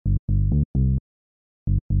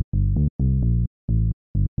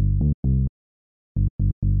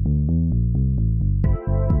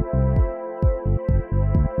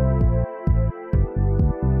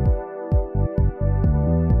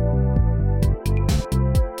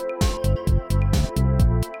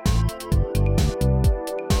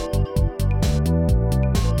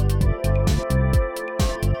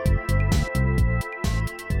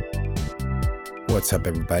What's up,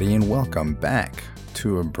 everybody, and welcome back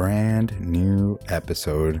to a brand new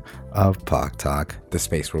episode of POC Talk, the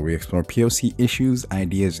space where we explore POC issues,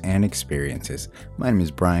 ideas, and experiences. My name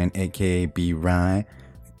is Brian, aka B. Rye.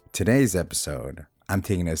 Today's episode, I'm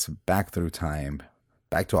taking us back through time,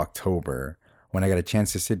 back to October, when I got a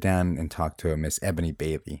chance to sit down and talk to Miss Ebony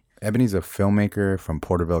Bailey. Ebony's a filmmaker from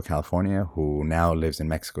Porterville, California, who now lives in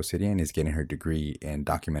Mexico City and is getting her degree in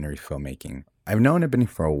documentary filmmaking. I've known Ebony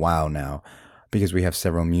for a while now, because we have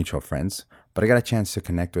several mutual friends, but I got a chance to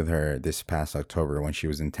connect with her this past October when she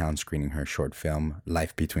was in town screening her short film,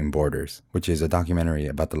 Life Between Borders, which is a documentary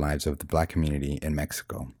about the lives of the Black community in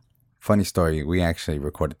Mexico. Funny story, we actually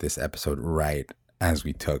recorded this episode right as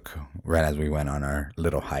we went on our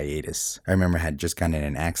little hiatus. I remember I had just gotten in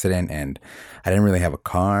an accident and I didn't really have a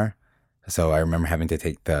car, so I remember having to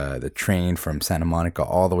take the train from Santa Monica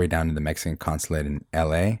all the way down to the Mexican consulate in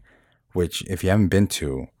LA, which if you haven't been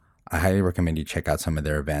to, I highly recommend you check out some of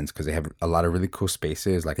their events because they have a lot of really cool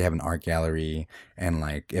spaces. Like they have an art gallery and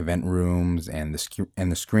like event rooms and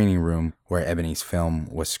the screening room where Ebony's film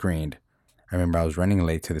was screened. I remember I was running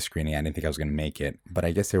late to the screening. I didn't think I was going to make it, but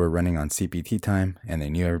I guess they were running on CPT time and they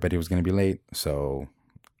knew everybody was going to be late. So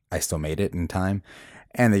I still made it in time,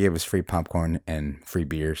 and they gave us free popcorn and free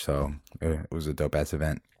beer. So it was a dope ass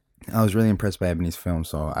event. I was really impressed by Ebony's film.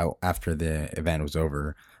 So after the event was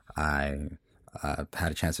over, I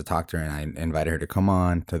had a chance to talk to her, and I invited her to come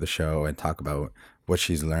on to the show and talk about what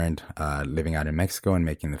she's learned living out in Mexico and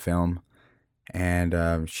making the film. And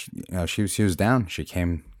she was down. She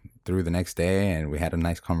came through the next day, and we had a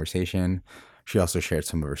nice conversation. She also shared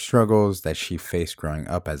some of her struggles that she faced growing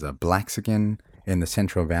up as a Blaxican in the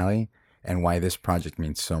Central Valley, and why this project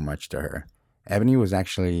means so much to her. Ebony was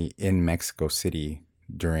actually in Mexico City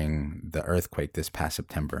during the earthquake this past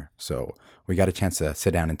September, so we got a chance to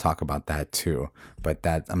sit down and talk about that too, but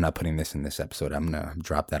that I'm not putting this in this episode. I'm gonna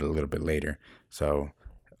drop that a little bit later, so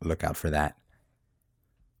look out for that.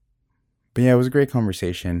 But yeah, it was a great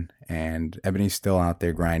conversation, and Ebony's still out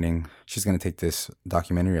there grinding. She's gonna take this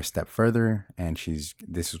documentary a step further, and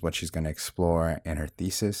this is what she's gonna explore in her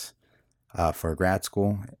thesis for grad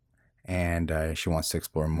school. And she wants to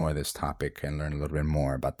explore more of this topic and learn a little bit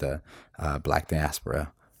more about the Black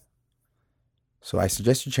diaspora. So I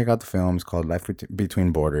suggest you check out the film. It's called Life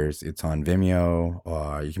Between Borders. It's on Vimeo,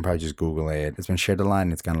 or you can probably just Google it. It's been shared a lot,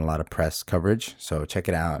 and it's gotten a lot of press coverage, so check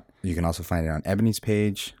it out. You can also find it on Ebony's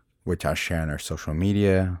page, which I'll share on our social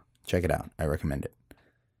media. Check it out. I recommend it.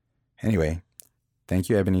 Anyway, thank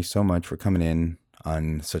you, Ebony, so much for coming in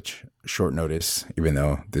on such short notice, even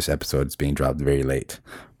though this episode is being dropped very late.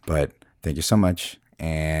 But thank you so much,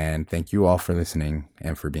 and thank you all for listening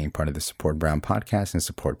and for being part of the Support Brown podcast and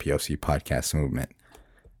Support POC podcast movement.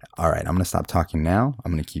 All right, I'm going to stop talking now.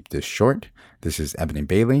 I'm going to keep this short. This is Ebony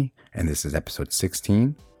Bailey, and this is episode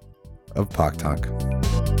 16 of POC Talk.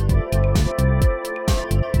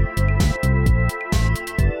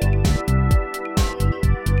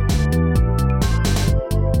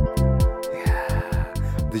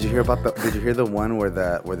 Did you hear the one where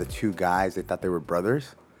the two guys, they thought they were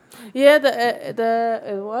brothers? Yeah,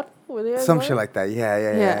 the what? Were they some shit like that.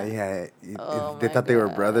 Yeah. They thought they were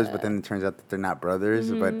brothers, but then it turns out that they're not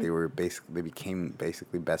brothers. But they became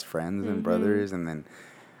basically best friends and brothers, and then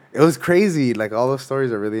it was crazy. Like all those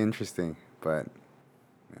stories are really interesting, but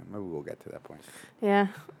yeah, maybe we'll get to that point. Yeah,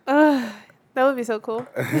 that would be so cool.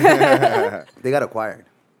 They got acquired.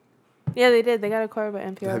 Yeah, they did. They got acquired by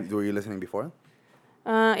NPR. Were you listening before?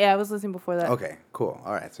 Yeah, I was listening before that. Okay, cool.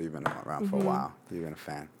 All right, so you've been around for a while. You've been a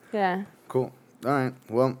fan. Yeah. Cool. All right.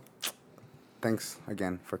 Well, thanks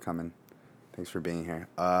again for coming. Thanks for being here.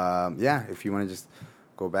 Yeah, if you want to just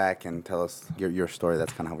go back and tell us your story,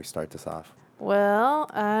 that's kind of how we start this off. Well,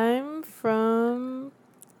 I'm from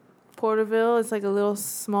Porterville. It's like a little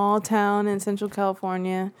small town in Central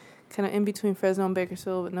California, kind of in between Fresno and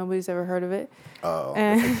Bakersfield, but nobody's ever heard of it. Oh,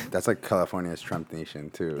 that's like California's Trump Nation,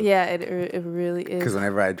 too. Yeah, it really is. Because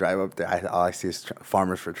whenever I drive up there, all I see is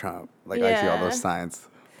Farmers for Trump. Like, I see all those signs.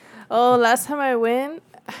 Oh, last time I went,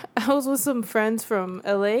 I was with some friends from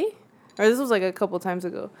L.A., or this was like a couple times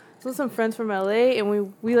ago. So with some friends from L.A.,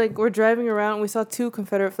 and we like were driving around, and we saw 2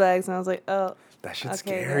 Confederate flags, and I was like, oh. That shit's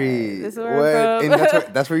scary. This is where I'm from.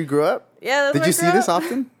 And that's where you grew up? Yeah, that's Did you see this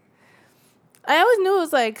often? I always knew it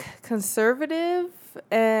was like conservative,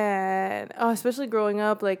 and especially growing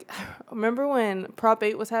up. Like, remember when Prop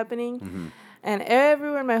 8 was happening? Mm-hmm. And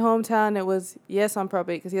everywhere in my hometown, it was yes on Prop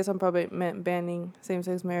 8, because yes on Prop 8 meant banning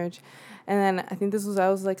same-sex marriage. And then I think I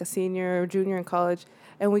was like a senior or junior in college,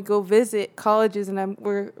 and we go visit colleges, and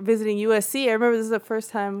we're visiting USC. I remember this is the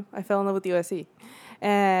first time I fell in love with USC.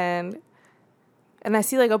 And and I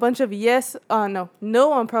see like a bunch of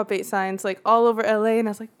no on Prop 8 signs like all over LA, and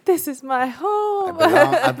I was like, this is my home.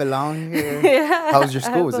 I belong here. Yeah. How was your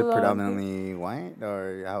school? Was it predominantly white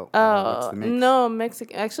or what's the mix? No,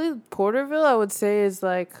 Mexican. Actually, Porterville, I would say, is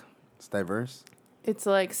like... It's diverse? It's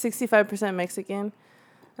like 65% Mexican,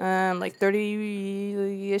 like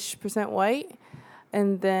 30-ish% white,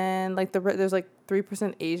 and then like there's like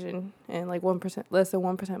 3% Asian and like 1%, less than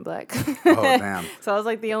 1% black. Oh, damn. So I was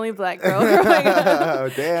like the only black girl. Oh,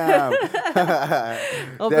 damn.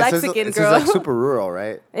 Blaxican girl. It's like super rural,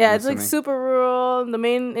 right? Yeah, it's like super rural. The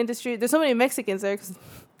main industry, there's so many Mexicans there because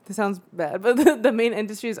it sounds bad, but the main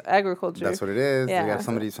industry is agriculture. That's what it is. Yeah.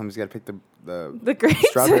 Somebody's got to pick the grapes.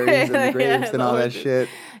 Strawberries and the grapes and all that shit.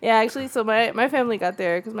 Yeah, actually, so my family got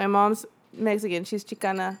there because my mom's Mexican. She's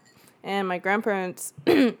Chicana. And my grandparents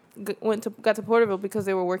got to Porterville because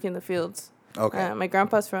they were working in the fields. Okay. My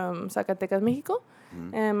grandpa's from Zacatecas, Mexico.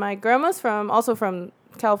 Mm-hmm. And my grandma's also from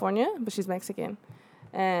California, but she's Mexican.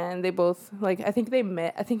 And they both, I think they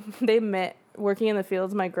met working in the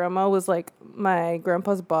fields. My grandma was, like, my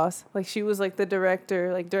grandpa's boss. Like, she was, like, the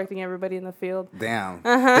director, like, directing everybody in the field. Damn.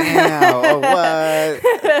 Damn. Oh, what?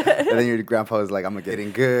 And then your grandpa was like, I'm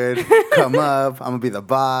getting good. Come up. I'm going to be the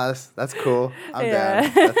boss. That's cool. I'm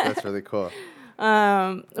down. That's really cool.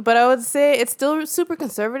 But I would say it's still super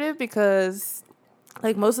conservative because,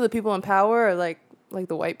 like, most of the people in power are, like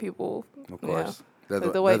the white people. Of course. Yeah. They're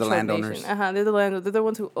the landowners. They're the landowners. They're the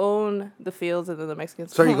ones who own the fields, and then the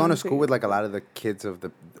Mexicans. So are you going to school with like a lot of the kids of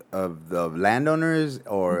the landowners,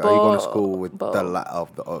 or are you going to school with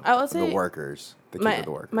the workers, the kids of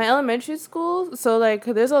the workers? My elementary school. So like,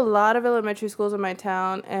 there's a lot of elementary schools in my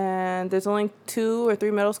town, and there's only 2 or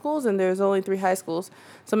 3 middle schools, and there's only 3 high schools.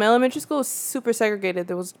 So my elementary school was super segregated.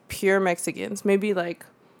 There was pure Mexicans. Maybe like,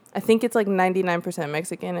 I think it's like 99%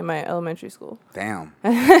 Mexican in my elementary school. Damn.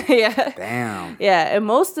 Yeah. Damn. Yeah, and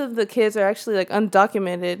most of the kids are actually like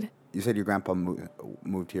undocumented. You said your grandpa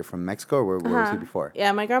moved here from Mexico, or where was he before?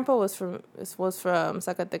 Yeah, my grandpa was from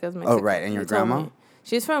Zacatecas, Mexico. Oh, right. And your grandma?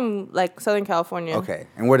 She's from like Southern California. Okay.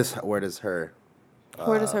 And where does her where does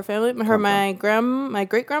her family? My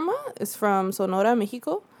great grandma is from Sonora,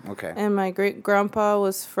 Mexico. Okay. And my great grandpa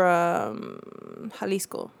was from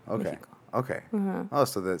Jalisco. Okay. Mexico. Okay. Mm-hmm. Oh,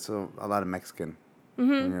 so a lot of Mexican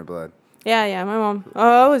in your blood. Yeah. My mom.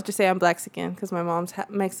 I always just say I'm Blaxican because my mom's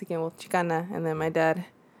Mexican, well, Chicana, and then my dad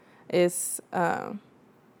is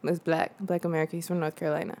Black American. He's from North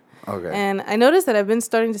Carolina. Okay. And I noticed that I've been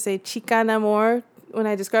starting to say Chicana more when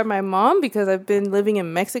I describe my mom because I've been living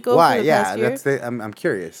in Mexico. Why? For the past year. I'm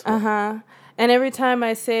curious. And every time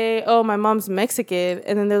I say, oh, my mom's Mexican,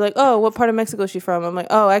 and then they're like, oh, what part of Mexico is she from? I'm like,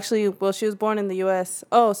 oh, actually, well, she was born in the U.S.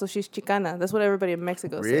 Oh, so she's Chicana. That's what everybody in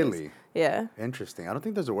Mexico says. Really? Yeah. Interesting. I don't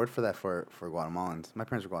think there's a word for that for Guatemalans. My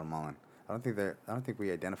parents are Guatemalan. I don't think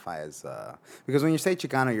we identify as because when you say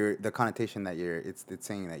Chicano, the connotation that it's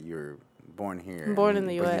saying that you're born here. Born in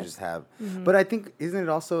the U.S. You just have. Mm-hmm. But I think doesn't it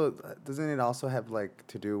also have like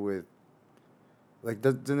to do with like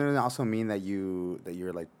doesn't it also mean that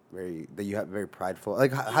you're like you have very prideful,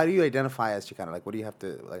 like how do you identify as Chicano? Like what do you have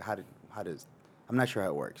to like how does I'm not sure how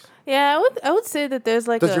it works. Yeah, I would say that there's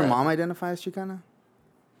like does your mom identify as Chicana?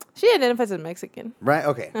 She identifies as Mexican. Right?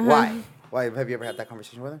 Okay. Why have you ever had that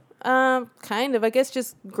conversation with her? Kind of. I guess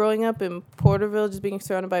just growing up in Porterville, just being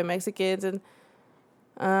surrounded by Mexicans, and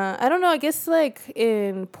I don't know. I guess like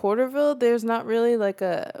in Porterville, there's not really like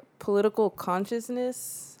a political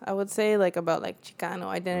consciousness. I would say like about like Chicano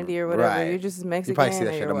identity or whatever. Right. You're just Mexican. You probably see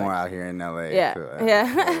that shit more out here in LA. Yeah,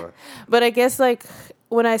 yeah. But I guess like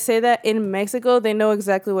when I say that in Mexico, they know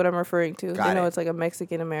exactly what I'm referring to. They know it's like a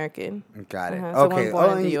Mexican American. Got it. Okay.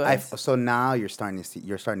 In the US. So now you're starting to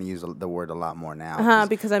use the word a lot more now.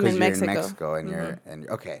 Because I'm in Mexico. You're in Mexico and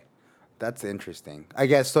you're okay. That's interesting. I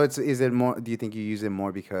guess so. Is it more? Do you think you use it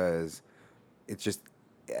more because it's just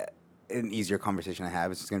an easier conversation to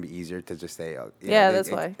have? It's just gonna be easier to just say.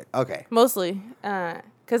 That's why. Okay. Mostly,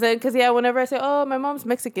 because whenever I say, oh, my mom's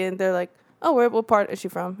Mexican, they're like, oh, what part is she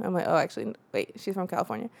from? I'm like, oh, actually, wait, she's from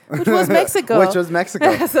California, which was Mexico.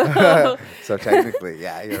 So technically,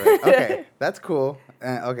 yeah, you're right. Okay, that's cool.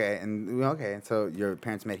 And so your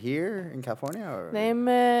parents met here in California, or they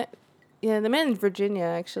met in Virginia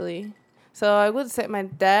actually. So I would say my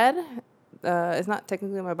dad is not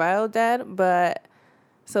technically my bio dad, but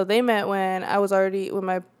so they met when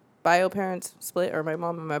my bio parents split, or my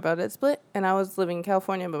mom and my bio dad split, and I was living in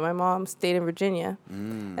California, but my mom stayed in Virginia.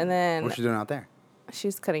 And then what's she doing out there?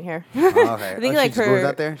 She's cutting hair. Oh, okay. I think she just moved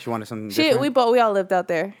out there. She wanted something different. We all lived out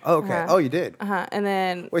there. Oh, okay. Oh, you did. And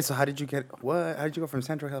then wait, so how did you go from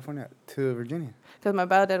Central California to Virginia? Because my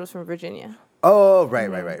bio dad was from Virginia. Oh, right.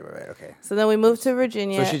 Okay. So then we moved to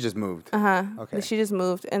Virginia. So she just moved. Okay. She just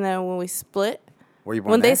moved, and then when we split. Were you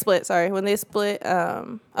born when there? When they split,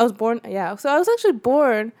 I was born. Yeah. So I was actually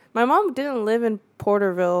born. My mom didn't live in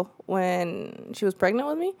Porterville when she was pregnant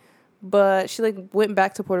with me, but she like went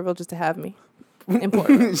back to Porterville just to have me. In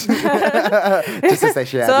Porterville. Just to say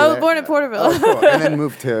she had So you I was there? born in Porterville. Oh, cool. And then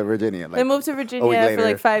moved to Virginia. I moved to Virginia for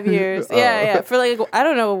like 5 years. Yeah. For like, I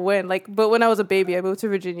don't know when, but when I was a baby, I moved to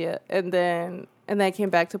Virginia, and then I came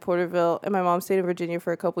back to Porterville, and my mom stayed in Virginia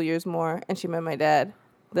for a couple years more, and she met my dad,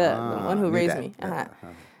 the one who raised me.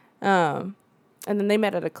 And then they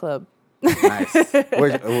met at a club. Nice.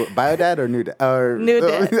 Bio dad or new dad? New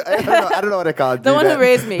dad. I don't know what to call it. The one who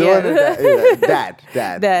raised me. Dad.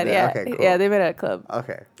 Dad, yeah. Okay, cool. Yeah, they met at a club.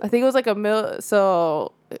 Okay. I think it was like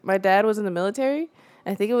so my dad was in the military.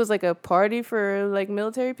 I think it was like a party for like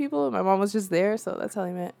military people. My mom was just there, so that's how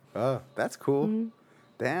they met. Oh, that's cool. Mm-hmm.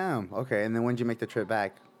 Damn. Okay, and then when did you make the trip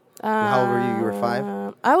back? How old were you? You were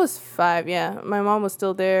 5? I was 5, yeah. My mom was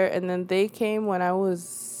still there, and then they came when I was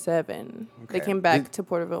 7. Okay. They came back to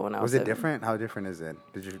Porterville when I was 7. Was it different? How different is it?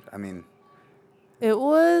 It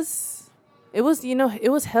was it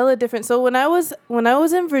was hella different. So when I was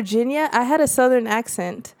in Virginia, I had a Southern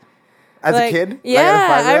accent. As a kid?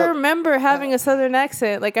 Yeah, I remember having a Southern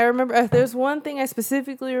accent. Like, I remember, there's one thing I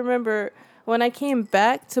specifically remember. When I came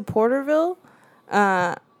back to Porterville,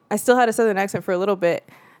 I still had a Southern accent for a little bit.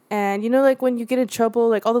 And, like, when you get in trouble,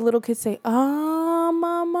 like, all the little kids say, mom,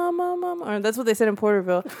 or that's what they said in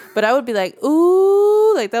Porterville. But I would be like,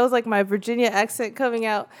 ooh, like, that was, like, my Virginia accent coming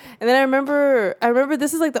out. And then I remember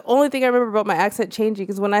this is, like, the only thing I remember about my accent changing,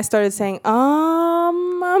 because when I started saying,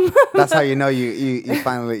 that's how you know you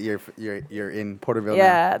finally, you're in Porterville now.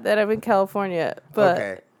 Yeah, that I'm in California. But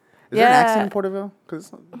okay. Is there an accent in Porterville?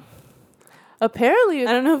 Because apparently,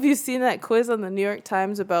 I don't know if you've seen that quiz on the New York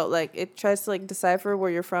Times about, like, it tries to, like, decipher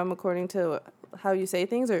where you're from according to how you say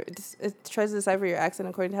things, or it tries to decipher your accent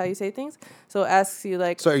according to how you say things. So it asks you,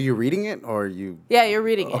 like... So are you reading it, or you... Yeah, you're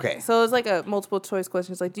reading it. Okay. So it's like a multiple choice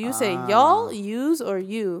question. It's like, do you say y'all, yous, or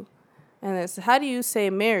you? And it's, how do you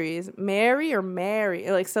say Mary? Is it Mary or Mary?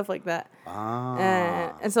 Or, like, stuff like that.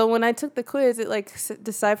 And so when I took the quiz, it, like,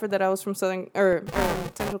 deciphered that I was from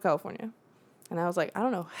Central California. And I was like, I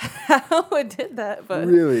don't know how I did that, but...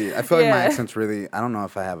 Really? I feel like my accent's really... I don't know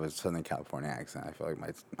if I have a Southern California accent. I feel like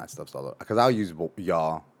my stuff's all over. Because I'll use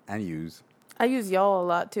y'all and use. I use y'all a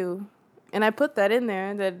lot, too. And I put that in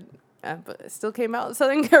there, but it still came out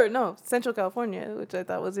Central California, which I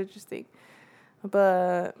thought was interesting.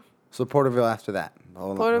 But... So Porterville after that?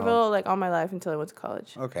 Porterville, like, all my life until I went to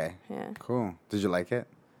college. Okay. Yeah. Cool. Did you like it?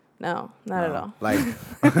 No, not at all. Like,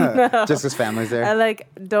 just because family's there? I, like,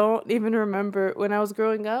 don't even remember when I was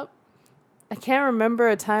growing up. I can't remember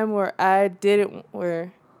a time where I didn't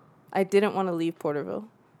want to leave Porterville.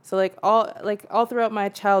 So, like, all throughout my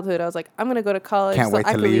childhood, I was like, I'm going to go to college so I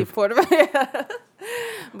can leave Porterville.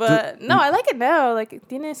 But, no, I like it now. Like,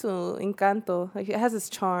 tiene su encanto. Like, it has its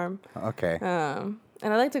charm. Okay. And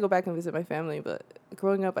I like to go back and visit my family, but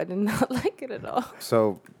growing up, I did not like it at all.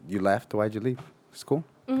 So, you left? Why'd you leave? School?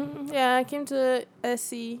 Mm-hmm. Yeah, I came to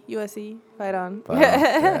USC, fight on.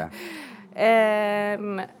 Yeah.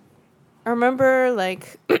 And I remember,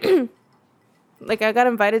 like, like, I got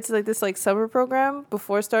invited to, like, this, like, summer program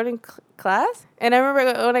before starting class. And I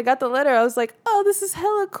remember when I got the letter, I was like, oh, this is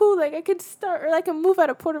hella cool. Like, I could start, or I can move out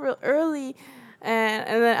of Porterville early.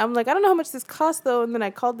 And then I'm like, I don't know how much this costs, though. And then I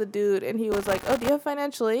called the dude, and he was like, oh, do you have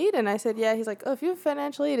financial aid? And I said, yeah. He's like, oh, if you have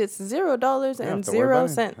financial aid, it's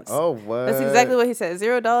 $0.00. Oh, what? That's exactly what he said,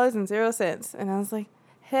 $0.00. And I was like,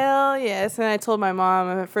 hell yes. And I told my mom,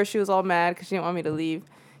 and at first she was all mad because she didn't want me to leave.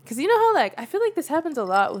 Because you know how, like, I feel like this happens a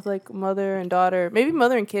lot with, like, mother and daughter. Maybe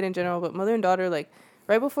mother and kid in general, but mother and daughter, like,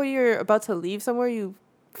 right before you're about to leave somewhere, you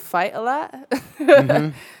fight a lot.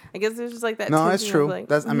 Mm-hmm. I guess there's just like that. No, it's true.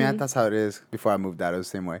 Like, I mean, that's how it is. Before I moved out, it was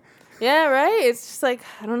the same way. Yeah, right? It's just like,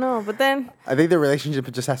 I don't know. But then... I think the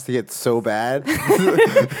relationship just has to get so bad to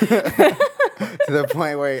the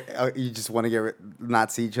point where you just want to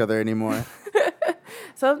not see each other anymore.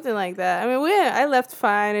 Something like that. I mean, I left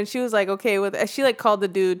fine, and she was like okay with it. She like called the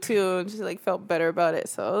dude too, and she like felt better about it,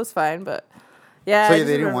 so it was fine. But yeah. So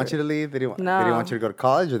they didn't want you to leave. They didn't want you to go to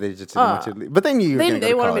college, or they just didn't want you to leave. But then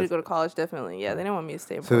they wanted me to go to college, definitely. Yeah, they didn't want me to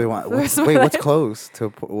stay. So they want. Wait, what's close to?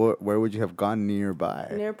 Where would you have gone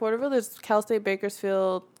nearby? Near Porterville, there's Cal State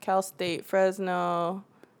Bakersfield, Cal State Fresno,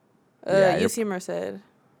 UC Merced.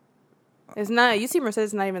 It's not UC Merced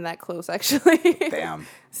is not even that close, actually. Damn.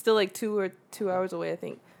 Still like 2 hours away, I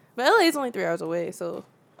think. But LA is only 3 hours away, so.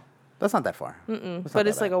 That's not that far. But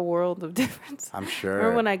it's like a world of difference. I'm sure.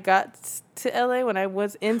 Remember when I got to LA when I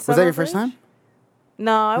was in summer? Was that your first time?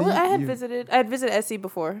 No, I had visited. I had visited SC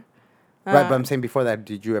before. Right, but I'm saying before that,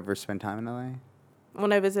 did you ever spend time in LA?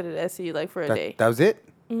 When I visited SC, like for a day. That was it?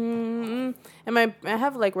 Mm-hmm. And I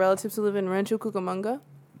have like relatives who live in Rancho Cucamonga.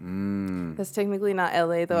 That's technically not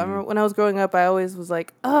LA though. I remember when I was growing up, I always was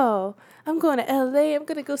like, "Oh, I'm going to LA. I'm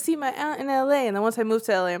gonna go see my aunt in LA." And then once I moved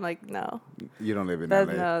to LA, I'm like, "No, you don't live in LA.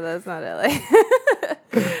 No, that's not LA."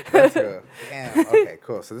 That's good. Damn. Okay,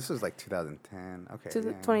 cool. So this was like 2010. Okay.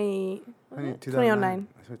 2009. 2009.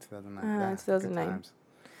 2009.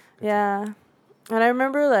 Yeah. And I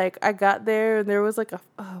remember, like, I got there, and there was, like,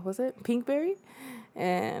 was it Pinkberry?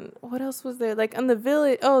 And what else was there? Like, in the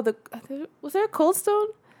village, was there a Cold Stone?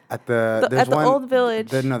 At the old village.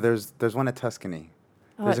 There's one at Tuscany.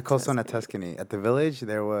 There's a Cold Stone at Tuscany. At the village,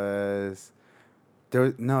 there wasn't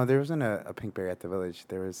a Pinkberry at the village.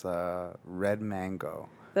 There was Red Mango.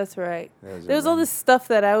 That's right. There was all this stuff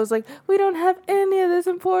that I was like, we don't have any of this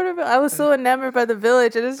in Porterville. I was so enamored by the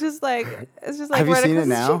village, and it's just like Have you seen it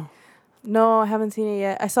now? No, I haven't seen it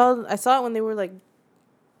yet. I saw it when they were like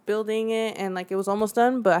building it and like it was almost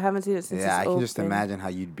done, but I haven't seen it since. Yeah, I can just imagine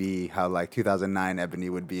how like 2009 Ebony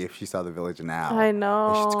would be if she saw the village now. I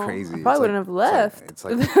know. It's crazy. I probably wouldn't have left. It's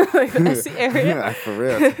like like the icy area. Yeah, for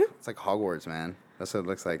real. It's like Hogwarts, man. That's what it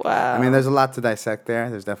looks like. Wow. I mean, there's a lot to dissect there.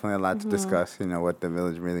 There's definitely a lot to discuss. You know what the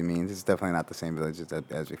village really means. It's definitely not the same village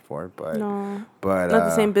as before, but not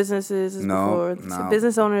the same businesses as before. No.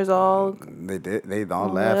 Business owners all they all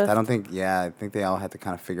left. I don't think. Yeah, I think they all had to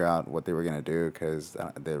kind of figure out what they were gonna do because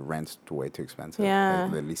the rent's way too expensive. Yeah,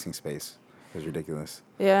 the leasing space was ridiculous.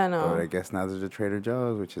 Yeah, I know. But I guess now there's a Trader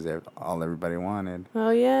Joe's, which is all everybody wanted. Oh,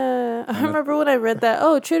 yeah. I remember when I read that,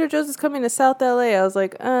 Trader Joe's is coming to South LA. I was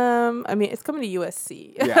like, I mean, it's coming to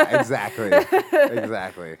USC. Yeah, exactly.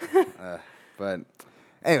 Exactly. But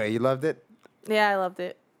anyway, you loved it? Yeah, I loved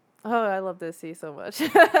it. Oh, I loved SC so much.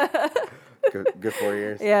 Good 4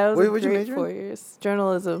 years? Yeah, it was a great 4 years.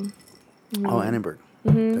 Journalism. Mm-hmm. Oh, Annenberg.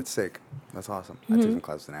 Mm-hmm. That's sick. That's awesome. I took some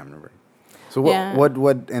classes in Annenberg. So what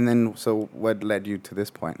led you to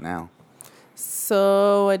this point now?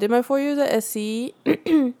 So I did my 4 years at SC.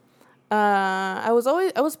 I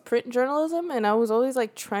was print journalism, and I was always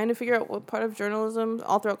like trying to figure out what part of journalism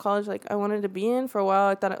all throughout college like I wanted to be in. For a while,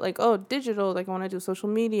 I thought digital, like I want to do social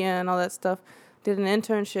media and all that stuff. Did an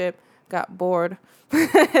internship, got bored,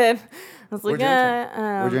 and I was like,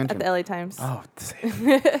 at the LA Times. Oh,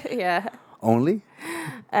 yeah. Only?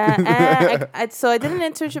 So I did an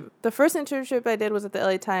internship. The first internship I did was at the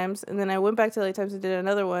LA Times, and then I went back to LA Times and did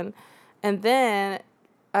another one. And then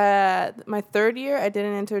my third year, I did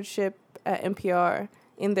an internship at NPR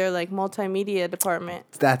in their like multimedia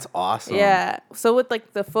department. That's awesome. Yeah. So with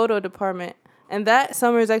like the photo department, and that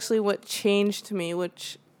summer is actually what changed me.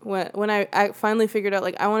 Which when I finally figured out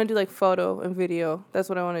like I want to do like photo and video. That's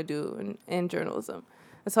what I want to do in journalism.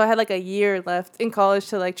 And so I had like a year left in college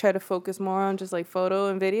to like try to focus more on just like photo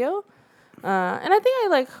and video. And I think I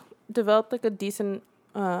like developed like a decent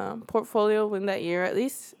portfolio in that year at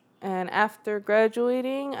least. And after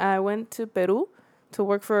graduating, I went to Peru to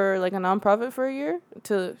work for like a nonprofit for a year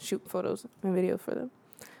to shoot photos and videos for them.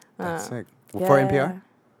 That's sick. For NPR?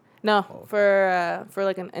 No, for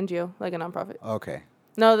like an NGO, like a nonprofit. Okay.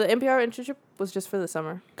 No, the NPR internship was just for the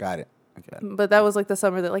summer. Got it. Okay. But that was like the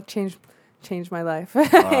summer that like changed my life.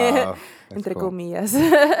 Entre comillas.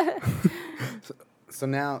 So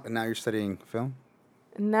now you're studying film?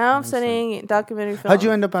 Now I'm studying documentary film. How'd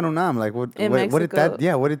you end up on UNAM? Like what did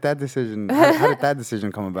that decision how did that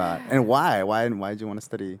decision come about? And why? Why did you want to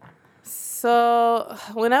study? So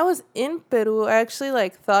when I was in Peru, I actually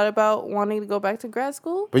like thought about wanting to go back to grad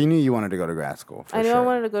school. But you knew you wanted to go to grad school. I knew I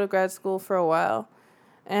wanted to go to grad school for a while.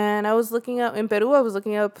 And I was looking up, in Peru,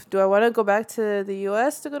 do I want to go back to the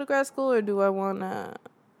U.S. to go to grad school, or do I want to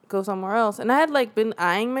go somewhere else? And I had, like, been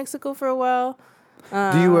eyeing Mexico for a while.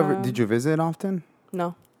 Did you visit often?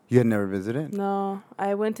 No. You had never visited? No.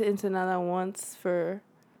 I went to Ensenada once for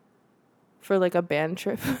like, a band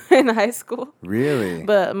trip in high school. Really?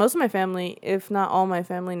 But most of my family, if not all my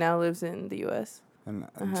family, now lives in the U.S. And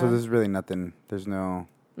so there's really nothing, there's no...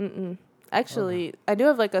 Mm-mm. Actually, I do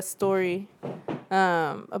have, like, a story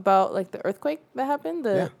about like the earthquake that happened.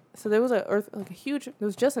 So there was there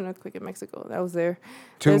was just an earthquake in Mexico that was there.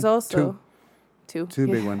 There's also two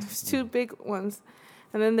big ones. Two big ones.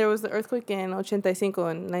 And then there was the earthquake in 85 in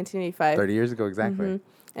 1985. 30 years ago, exactly. Mm-hmm.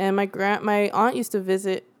 And my aunt used to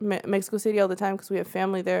visit Mexico City all the time because we have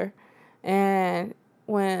family there. And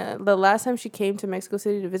when the last time she came to Mexico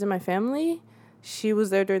City to visit my family, she was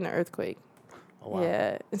there during the earthquake. Oh, wow.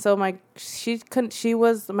 Yeah, and so my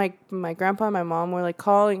grandpa and my mom were like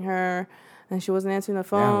calling her, and she wasn't answering the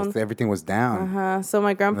phone. Yeah, everything was down. So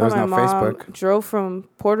my grandpa and my mom drove from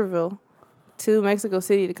Porterville to Mexico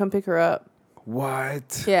City to come pick her up.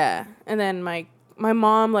 What? Yeah. And then my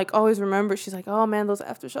mom, like, always remembers. She's like, oh, man, those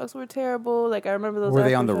aftershocks were terrible. Like, I remember those. Were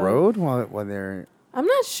they on the road while they're... I'm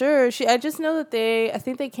not sure. I just know that I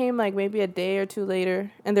think they came, like, maybe a day or two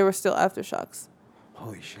later, and there were still aftershocks.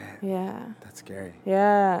 Holy shit. Yeah. That's scary.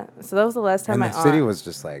 Yeah. So that was the last time and the city was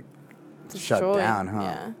just, like, shut down, huh?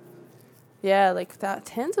 Yeah. Yeah, like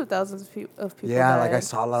tens of thousands of people Yeah, died. like I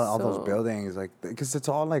saw all those buildings, like, because it's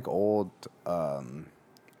all like old, all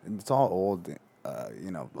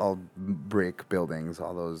brick buildings,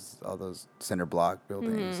 all those cinder block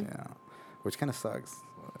buildings, which kind of sucks.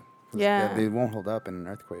 Yeah, they won't hold up in an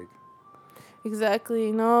earthquake.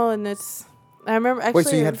 Exactly. No, and I remember actually. Wait,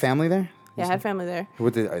 so you had family there? Yeah, I had family there. Were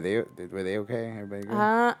they okay? Everybody good?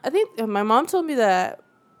 I think my mom told me that.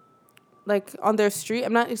 Like, on their street,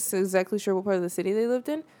 I'm not exactly sure what part of the city they lived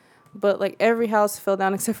in, but, like, every house fell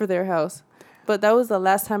down except for their house. But that was the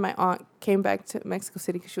last time my aunt came back to Mexico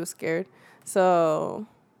City because she was scared. So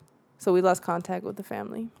we lost contact with the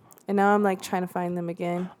family. And now I'm, like, trying to find them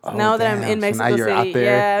again. Now that I'm in Mexico now you're City. Out there,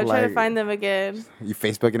 yeah, I'm trying to find them again. You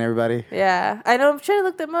Facebooking everybody? Yeah. I know. I'm trying to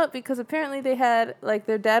look them up because apparently they had, like,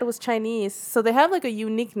 their dad was Chinese. So they have, like, a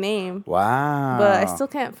unique name. Wow. But I still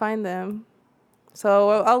can't find them. So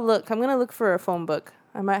I'll look. I'm gonna look for a phone book.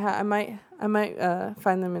 I might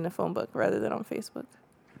find them in a phone book rather than on Facebook.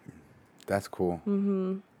 That's cool.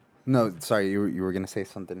 Mm-hmm. No, sorry, you were gonna say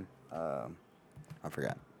something. I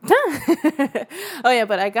forgot. Oh yeah,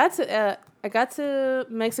 but I got to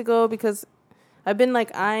Mexico because I've been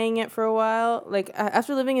like eyeing it for a while. Like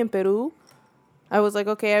after living in Peru, I was like,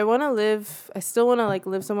 okay, I still want to like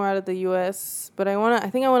live somewhere out of the U.S., but I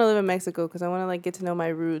think I want to live in Mexico because I want to like get to know my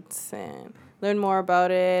roots and learn more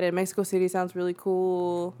about it. And Mexico City sounds really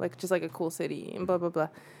cool, like just like a cool city and blah, blah, blah.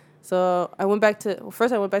 So I went back to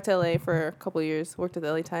LA for a couple of years, worked at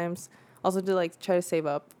the LA Times, also to like try to save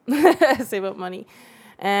up money.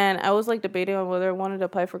 And I was like debating on whether I wanted to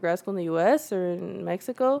apply for grad school in the U.S. or in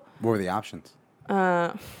Mexico. What were the options?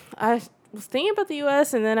 I was thinking about the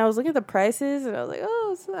U.S. and then I was looking at the prices and I was like,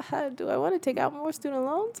 oh, so do I want to take out more student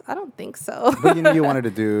loans? I don't think so. But you knew you wanted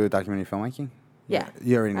to do documentary filmmaking? Yeah.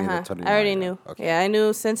 You already knew that. I already knew. Okay. Yeah, I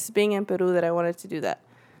knew since being in Peru that I wanted to do that.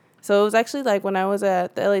 So it was actually like when I was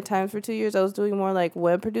at the LA Times for 2 years, I was doing more like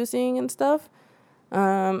web producing and stuff.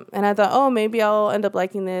 And I thought, oh, maybe I'll end up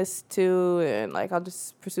liking this too. And like, I'll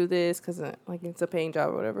just pursue this because like it's a paying job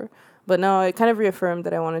or whatever. But no, it kind of reaffirmed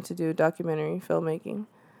that I wanted to do documentary filmmaking.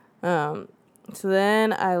 So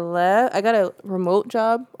then I left. I got a remote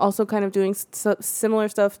job, also kind of doing similar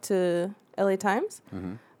stuff to LA Times.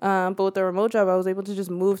 Mm-hmm. But with the remote job, I was able to just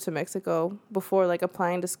move to Mexico before like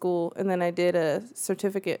applying to school. And then I did a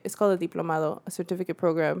certificate. It's called a diplomado, a certificate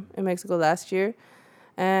program in Mexico last year.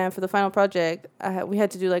 And for the final project, we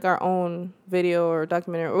had to do like our own video or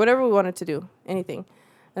documentary or whatever we wanted to do, anything.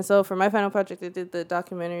 And so for my final project, I did the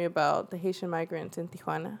documentary about the Haitian migrants in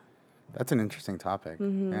Tijuana. That's an interesting topic.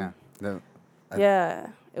 Mm-hmm. Yeah.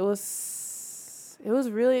 It was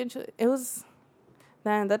really interesting.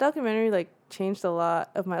 Man, that documentary like changed a lot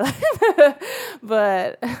of my life.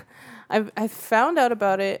 But I found out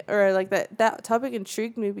about it, or like that topic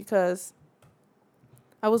intrigued me because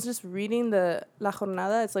I was just reading the La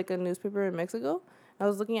Jornada. It's like a newspaper in Mexico. I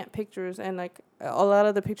was looking at pictures, and like a lot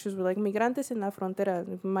of the pictures were like migrantes en la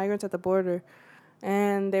frontera, migrants at the border,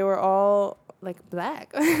 and they were all like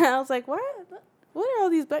black. I was like, what? Where are all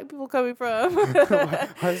these black people coming from? Why are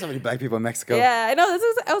there so many black people in Mexico? Yeah, I know.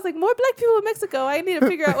 I was like, more black people in Mexico. I need to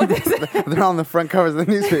figure out what this is. They're on the front covers of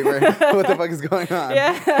the newspaper. What the fuck is going on?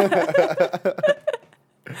 Yeah.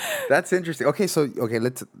 That's interesting. Okay,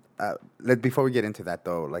 let's before we get into that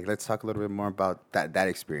though, like let's talk a little bit more about that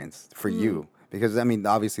experience for you. Because, I mean,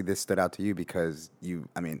 obviously this stood out to you because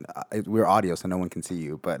we're audio, so no one can see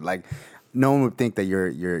you. But, like, no one would think that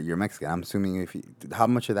you're Mexican. I'm assuming how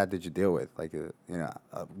much of that did you deal with, like,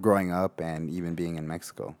 growing up and even being in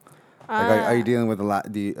Mexico? Like, are you dealing with a lot?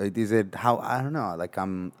 I don't know, like,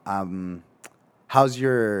 how's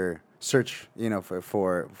your search,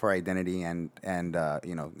 for identity and and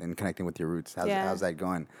connecting with your roots? How's that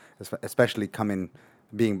going? Especially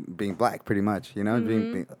being black, pretty much,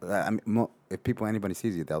 Mm-hmm. If anybody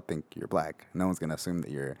sees you, they'll think you're black. No one's gonna assume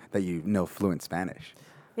that you know fluent Spanish.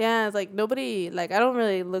 Yeah, it's like nobody, like I don't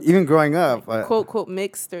really look even growing up, like, quote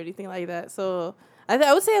mixed or anything like that. So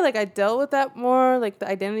I would say like I dealt with that more, like the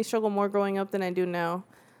identity struggle more growing up than I do now.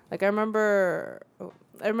 Like I remember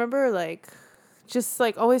like just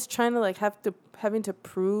like always trying to like having to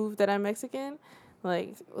prove that I'm Mexican.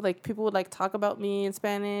 Like people would like talk about me in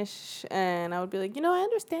Spanish, and I would be like, I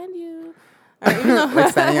understand you. Or, even though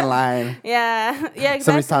like standing in line. Yeah, exactly.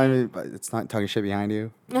 Somebody's telling me, but it's not talking shit behind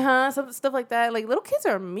you. Some stuff like that. Like little kids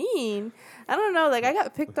are mean. I don't know. Like I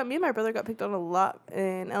got picked on. Me and my brother got picked on a lot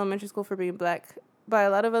in elementary school for being black by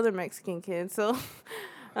a lot of other Mexican kids. So.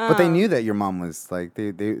 But they knew that your mom was like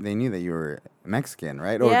they knew that you were Mexican,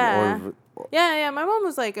 right? Yeah. My mom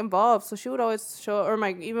was like involved, so she would always show. Or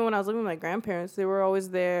even when I was living with my grandparents, they were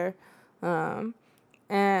always there,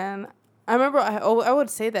 and. I remember I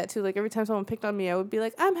would say that too. Like every time someone picked on me, I would be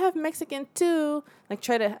like, "I'm half Mexican too." Like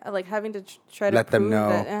having to try to let prove them know.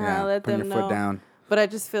 that. Let them know. Foot down. But I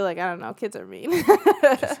just feel like I don't know. Kids are mean.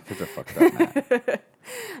 Kids are fucked up, man.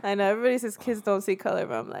 I know everybody says kids don't see color,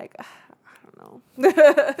 but I'm like, I don't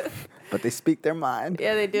know. But they speak their mind.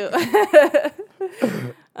 Yeah, they do.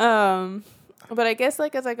 But I guess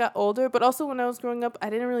like as I got older, but also when I was growing up, I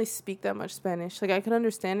didn't really speak that much Spanish. Like I could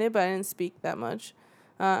understand it, but I didn't speak that much.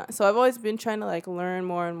 So I've always been trying to like learn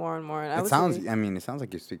more and more and more. And it sounds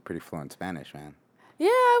like you speak pretty fluent Spanish, man. Yeah,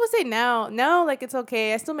 I would say now like it's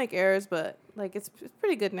okay. I still make errors, but like it's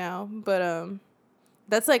pretty good now. But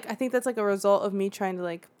that's like I think that's like a result of me trying to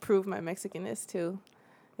like prove my Mexicanness too.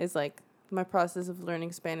 Is like my process of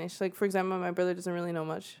learning Spanish. Like for example, my brother doesn't really know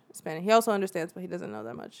much Spanish. He also understands, but he doesn't know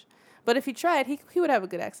that much. But if he tried, he would have a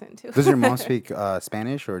good accent too. Does your mom speak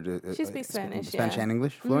Spanish or she speaks Spanish? Spanish and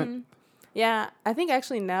English fluent. Mm-hmm. Yeah, I think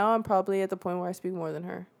actually now I'm probably at the point where I speak more than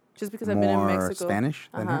her, just because I've been in Mexico. More Spanish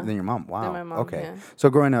than your mom. Wow. Than my mom, okay. Yeah. So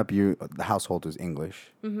growing up, the household was English.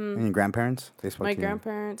 Mm-hmm. And your grandparents, they spoke. My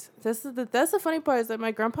grandparents. That's the funny part is that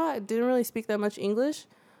my grandpa didn't really speak that much English,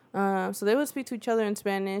 so they would speak to each other in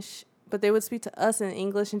Spanish, but they would speak to us in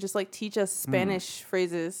English and just like teach us Spanish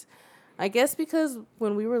phrases. I guess because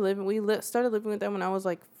when we were started living with them when I was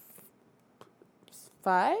like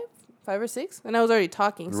 5 or 6, and I was already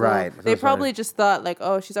talking. So right. They probably just thought like,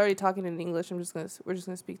 oh, she's already talking in English. We're just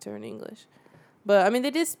gonna speak to her in English. But I mean,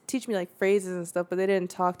 they did teach me like phrases and stuff, but they didn't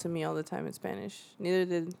talk to me all the time in Spanish. Neither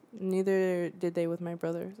did they with my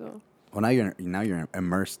brother. So. Well, now you're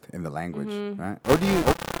immersed in the language, right? Or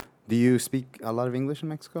do you speak a lot of English in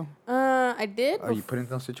Mexico? I did. Are you put in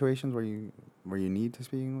those situations where you need to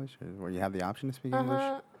speak English, or where you have the option to speak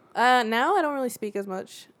English? Now I don't really speak as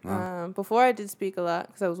much. Oh. Before I did speak a lot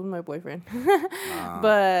because I was with my boyfriend.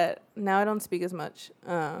 But now I don't speak as much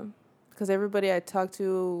because everybody I talk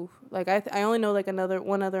to, like I only know like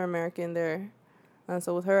one other American there.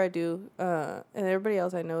 So with her I do, and everybody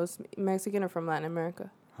else I know is Mexican or from Latin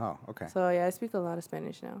America. Oh, okay. So yeah, I speak a lot of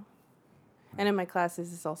Spanish now, and in my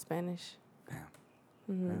classes it's all Spanish. Yeah.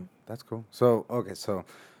 Mm-hmm. Yeah, that's cool. So okay, so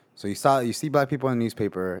you see black people in the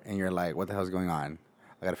newspaper, and you're like, what the hell's going on?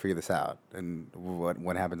 I got to figure this out. And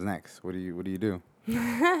what happens next? What do you do?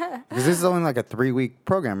 Because this is only like a 3-week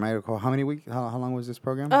program, right? How many weeks? How long was this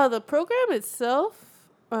program? The program itself,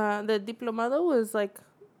 the diplomado was like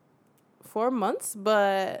 4 months,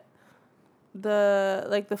 but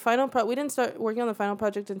the final we didn't start working on the final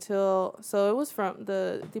project until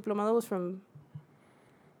the diplomado was from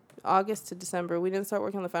August to December. We didn't start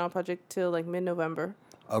working on the final project till like mid-November.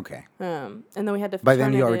 Okay. And then we had to. By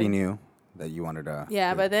then you already knew that you wanted to.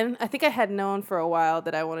 Yeah, by then I think I had known for a while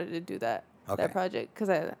that I wanted to do that project because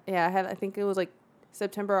I think it was like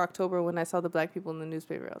September or October when I saw the black people in the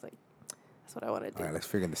newspaper. I was like, that's what I want to do. All right, let's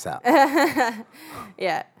figure this out.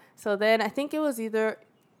 Yeah. So then I think it was either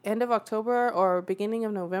end of October or beginning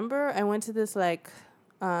of November. I went to this like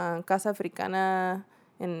Casa Africana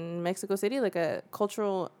in Mexico City, like a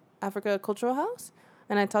Africa cultural house.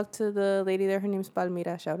 And I talked to the lady there. Her name's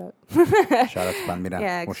Palmira. Shout out. Shout out to Palmira.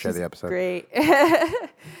 Yeah, we'll share the episode. Great.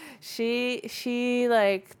 She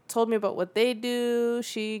like told me about what they do.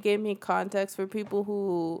 She gave me contacts for people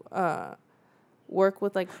who work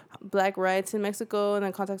with like black rights in Mexico, and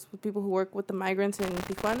then contacts with people who work with the migrants in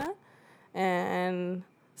Tijuana. And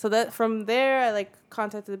so that from there, I like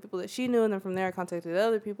contacted the people that she knew, and then from there I contacted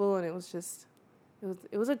other people, and it was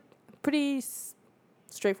a pretty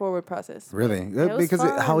straightforward process. Really? Because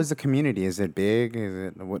how is the community? Is it big?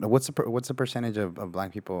 Is it what's the percentage of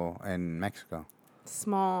black people in Mexico?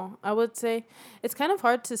 Small, I would say. It's kind of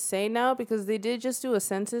hard to say now because they did just do a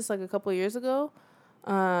census like a couple of years ago,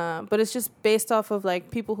 but it's just based off of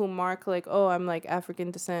like people who mark like, oh, I'm like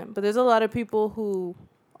African descent. But there's a lot of people who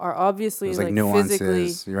are obviously like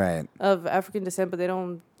physically right of African descent, but they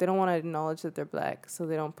don't want to acknowledge that they're black, so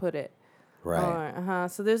they don't put it. Right.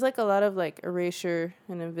 So there's like a lot of like erasure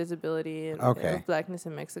and invisibility and of blackness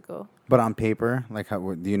in Mexico. But on paper, like,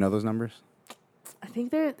 do you know those numbers? I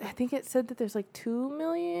think it said that there's like 2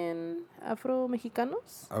 million Afro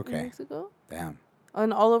Mexicanos in Mexico. Damn.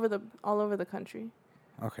 and all over the country.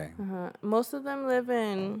 Okay. Most of them live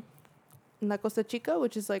in La Costa Chica,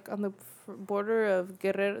 which is like on the border of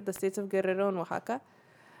Guerrero, the states of Guerrero and Oaxaca.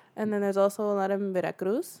 And then there's also a lot of in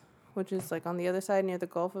Veracruz, which is like on the other side near the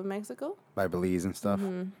Gulf of Mexico. By Belize and stuff.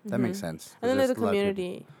 That makes sense. And then there's a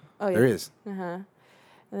community. Oh yeah. There is.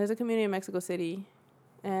 And there's a community in Mexico City,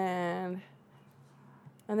 and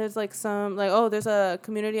there's like there's a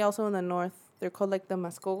community also in the north. They're called like the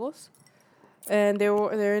Mascogos, and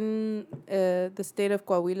they're in the state of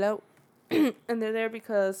Coahuila, and they're there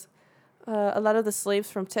because a lot of the slaves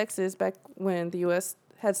from Texas back when the U.S.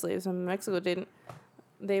 had slaves and Mexico didn't.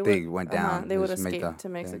 They went down. They would escape to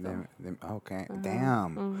Mexico. Okay,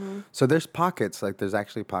 damn. So there's pockets, like there's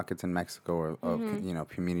actually pockets in Mexico of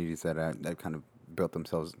communities that kind of built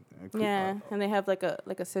themselves. Yeah, and they have like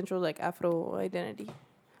a central like Afro identity.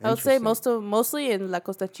 I would say mostly in La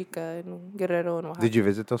Costa Chica and Guerrero and Oaxaca. Did you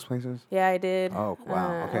visit those places? Yeah, I did. Oh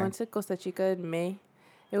wow! Okay. I went to Costa Chica in May.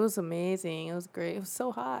 It was amazing. It was great. It was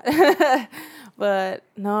so hot, but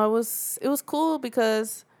no, it was cool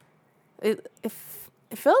because it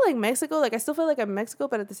felt like Mexico. Like I still feel like I'm in Mexico,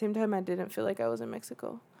 but at the same time, I didn't feel like I was in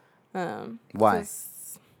Mexico. Why?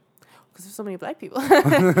 Because there's so many black people.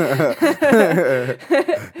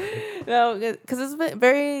 No, because it's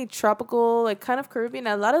very tropical, like kind of Caribbean.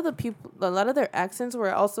 A lot of their accents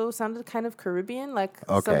sounded kind of Caribbean, like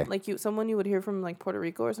someone you would hear from like Puerto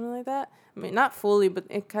Rico or something like that. I mean, not fully, but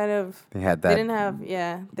it kind of. They had that. They didn't have,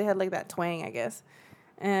 they had like that twang, I guess,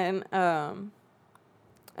 and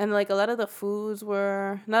like a lot of the foods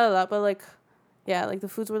were not a lot, but like. Yeah, like the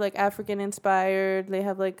foods were like African inspired. They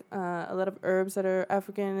have like a lot of herbs that are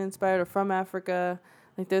African inspired or from Africa.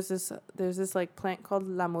 Like there's this like plant called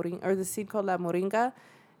la moringa, or the seed called la moringa,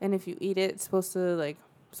 and if you eat it, it's supposed to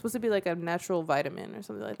be like a natural vitamin or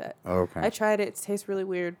something like that. Oh, okay. I tried it. It tastes really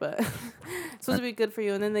weird, but it's supposed to be good for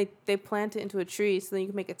you. And then they plant it into a tree, so then you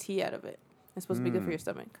can make a tea out of it. It's supposed to be good for your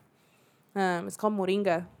stomach. It's called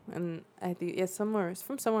moringa, and I think it's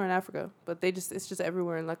from somewhere in Africa, but it's just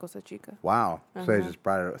everywhere in La Costa Chica. Wow! So they just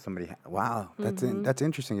brought it. Somebody. Wow, that's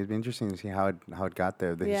interesting. It'd be interesting to see how it got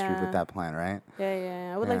there, the history with that plant, right?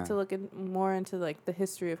 Yeah. I would like to look more into like the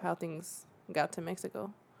history of how things got to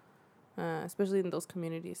Mexico, especially in those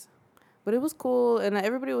communities. But it was cool, and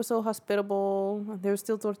everybody was so hospitable. There were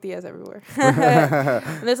still tortillas everywhere.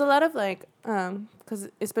 And there's a lot of like, because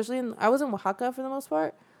especially I was in Oaxaca for the most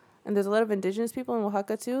part. And there's a lot of indigenous people in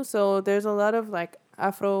Oaxaca too, so there's a lot of like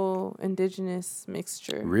Afro-indigenous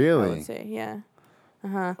mixture. Really? I would say, yeah.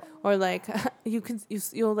 Or like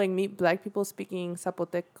you'll like meet black people speaking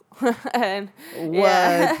Zapotec, and what?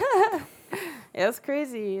 Yeah, it's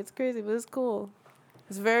crazy. It's crazy, but it's cool.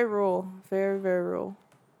 It's very rural, very very rural.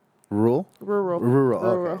 Rural.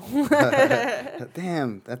 Okay.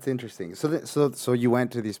 Damn, that's interesting. So you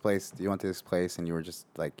went to this place. And you were just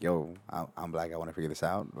like, "Yo, I'm black. I want to figure this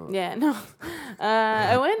out." Yeah, no.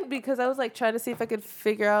 I went because I was like trying to see if I could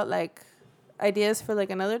figure out like ideas for like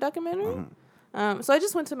another documentary. So I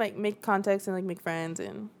just went to make contacts and like make friends,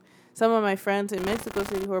 and some of my friends in Mexico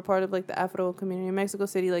City who are part of like the Afro community in Mexico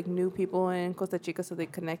City like knew people in Costa Chica, so they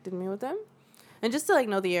connected me with them, and just to like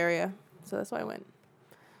know the area. So that's why I went.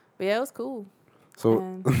 But yeah, it was cool.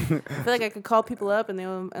 So I feel like I could call people up and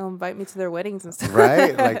they'll invite me to their weddings and stuff.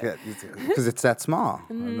 Right? Like because it's that small,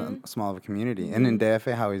 small of a community. And in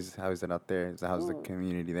DF, how is it out there? How's the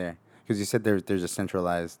community there? Because you said there's a central.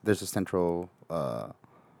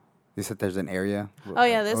 You said there's an area. Oh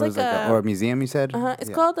yeah, there's like a museum. You said.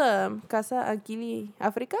 It's called Casa Aguili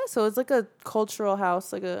Africa. So it's like a cultural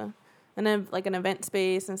house, like an event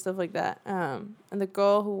space and stuff like that. And the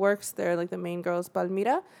girl who works there, like the main girl, is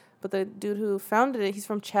Palmira. But the dude who founded it, he's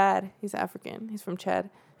from Chad. He's African. He's from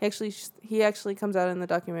Chad. He actually comes out in the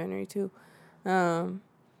documentary too. And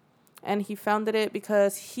he founded it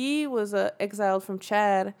because he was exiled from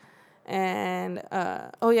Chad. And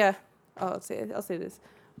I'll say this.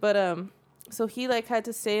 But so he like had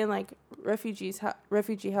to stay in like refugee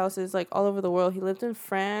houses like all over the world. He lived in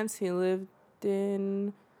France. He lived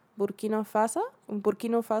in Burkina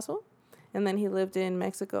Faso, and then he lived in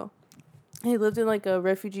Mexico. He lived in like a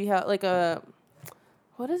refugee house, like a,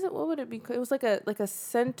 what would it be? It was like a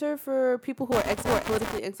center for people who are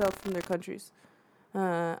politically exiled from their countries.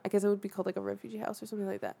 I guess it would be called like a refugee house or something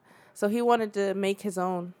like that. So he wanted to make his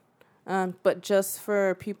own, but just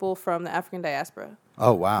for people from the African diaspora.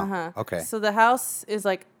 Oh, wow. Okay. So the house is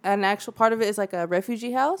like an actual part of it is like a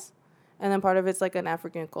refugee house, and then part of it's like an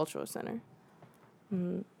African cultural center.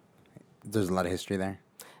 Mm-hmm. There's a lot of history there.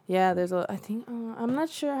 Yeah, I think, I'm not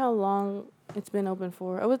sure how long it's been open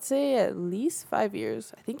for. I would say at least 5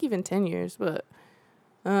 years. I think even 10 years, but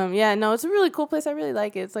Yeah, no, it's a really cool place. I really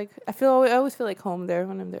like it. It's like I always feel like home there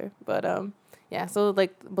when I'm there. But yeah. So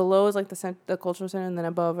like below is like the cultural center, and then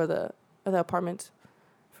above are the apartments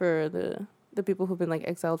for the people who've been like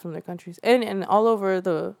exiled from their countries, and all over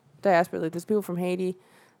the diaspora. Like there's people from Haiti.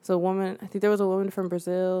 So I think there was a woman from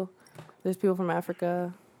Brazil. There's people from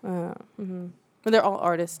Africa. But they're all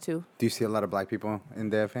artists too. Do you see a lot of black people in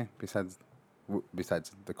DFA besides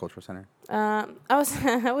the cultural center? I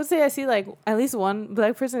would say I see like at least one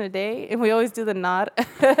black person a day, and we always do the nod.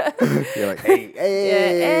 You're like, hey,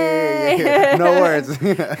 yeah. No words.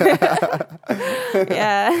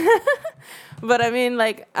 Yeah. But I mean,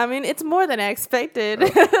 it's more than I expected.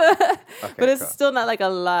 Okay, but it's still not like a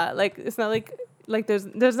lot. Like it's not like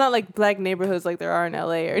there's not like black neighborhoods like there are in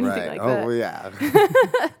LA or anything like that. Oh yeah.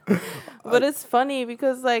 But it's funny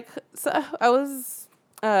because like I was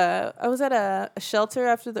at a shelter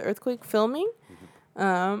after the earthquake filming,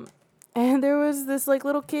 and there was this like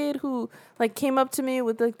little kid who like came up to me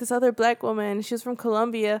with like this other black woman. She was from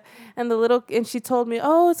Colombia, and she told me,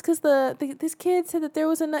 oh, it's because this kid said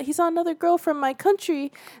that he saw another girl from my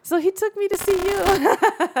country, so he took me to see you.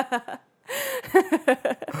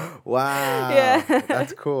 Wow. Yeah.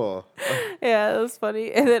 That's cool. Yeah, that was funny.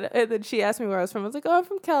 And then she asked me where I was from. I was like, oh, I'm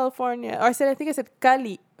from California. Or I said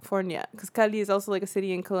California, because Cali is also like a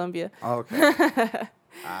city in Colombia. Oh, okay. Okay.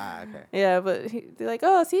 Yeah, but they're like,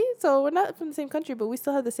 oh, see, so we're not from the same country, but we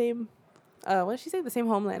still have the same. What did she say? The same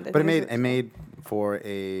homeland. But it made for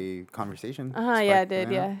a conversation. Yeah, it did.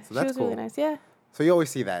 Yeah. So that's she was cool. Really nice. Yeah. So you always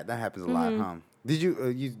see that. That happens a lot, huh? Did you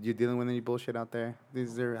dealing with any bullshit out there?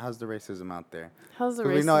 How's the racism out there? How's the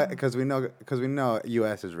racism? Because we know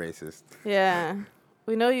U.S. is racist. Yeah,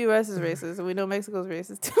 we know U.S. is racist, and we know Mexico's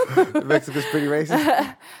racist too. Mexico's pretty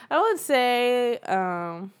racist. I would say,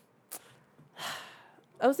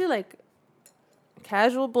 like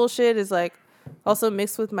casual bullshit is like also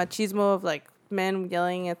mixed with machismo of like men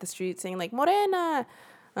yelling at the street saying like "Morena,"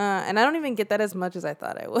 and I don't even get that as much as I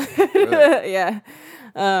thought I would. Really? Yeah.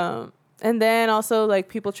 And then also like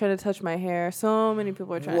people trying to touch my hair. So many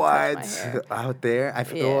people are trying to touch my hair. Out there?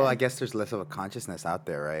 Well, I guess there's less of a consciousness out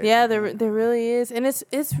there, right? Yeah, there really is, and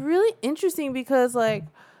it's really interesting because like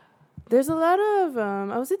there's a lot of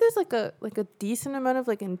I would say there's like a decent amount of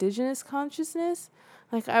like indigenous consciousness.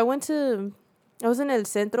 Like I was in El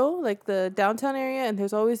Centro, like the downtown area, and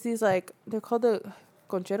there's always these like they're called the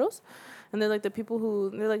concheros, and they're like the people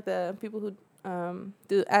who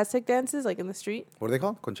do Aztec dances like in the street. What are they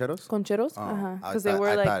called? Concheros? Concheros. Because they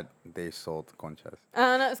wear I like. thought they sold conchas.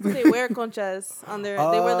 No, it's because they wear conchas on their.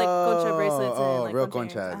 They wear like concha bracelets. Oh, and, like, real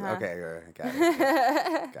concha conchas. Okay, got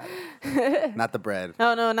it. Got it. Not the bread.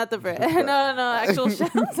 No, not the bread. no, actual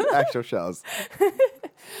shells. Actual shells.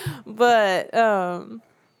 But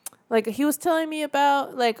like he was telling me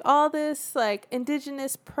about like all this like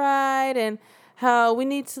indigenous pride and how we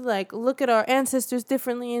need to like look at our ancestors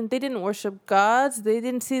differently, and they didn't worship gods. They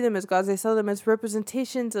didn't see them as gods. They saw them as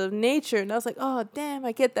representations of nature. And I was like, oh damn,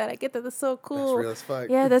 I get that. That's so cool. That's real as fuck.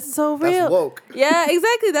 Yeah, that's so real. That's woke. Yeah,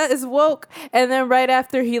 exactly. That is woke. And then right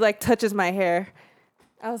after he like touches my hair,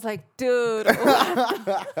 I was like, dude. Damn,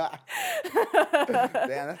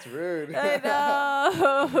 that's rude. I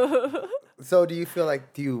know. So do you feel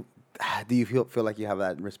like feel like you have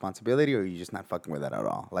that responsibility, or are you just not fucking with that at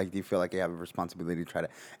all? Like, do you feel like you have a responsibility to try to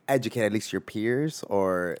educate at least your peers,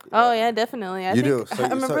 or? Oh yeah, definitely. I do. So, I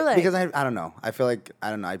remember like because I don't know. I feel like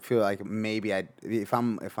maybe if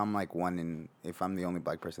I'm the only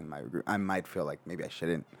black person in my group, I might feel like maybe I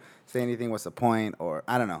shouldn't say anything. What's the point? Or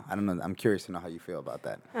I don't know. I'm curious to know how you feel about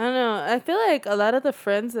that. I don't know. I feel like a lot of the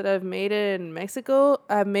friends that I've made in Mexico,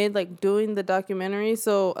 I've made like doing the documentary.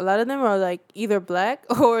 So a lot of them are like either black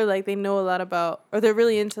or like they know a lot about, or they're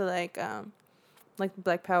really into like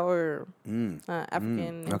Black Power,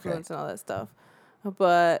 African influence and all that stuff.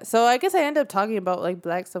 But so I guess I end up talking about like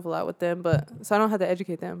black stuff a lot with them, but so I don't have to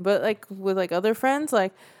educate them. But like with like other friends,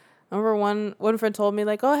 like I remember one friend told me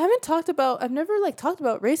like, oh, I've never like talked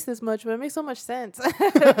about race this much, but it makes so much sense.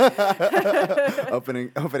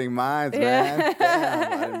 opening minds, man.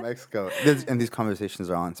 Damn, in Mexico. And these conversations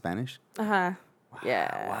are all in Spanish? Wow,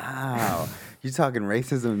 yeah. Wow. You talking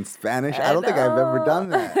racism in Spanish? I don't think I've ever done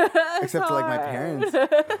that. Except to like my parents.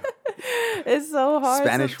 It's so hard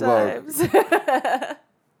Spanish sometimes. woke.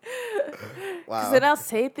 Wow. Because then I'll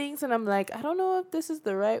say things and I'm like, I don't know if this is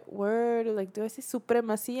the right word. Or like, do I say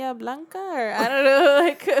supremacía blanca? Or I don't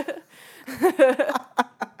know.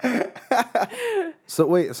 So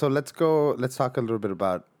let's talk a little bit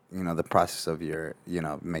about, the process of your,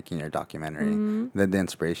 making your documentary, the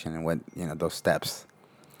inspiration and what, those steps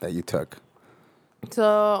that you took.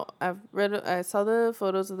 So I saw the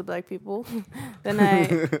photos of the black people. Then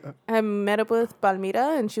I met up with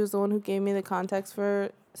Palmira, and she was the one who gave me the contacts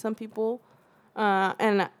for some people.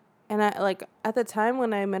 And I like at the time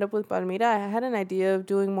when I met up with Palmira, I had an idea of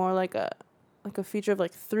doing more like a feature of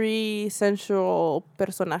like three central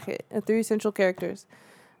characters,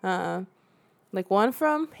 like one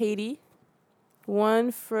from Haiti,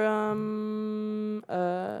 one from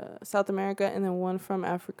South America, and then one from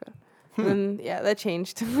Africa. And yeah, that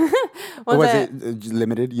changed. Was it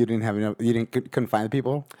limited? You didn't have enough. You couldn't find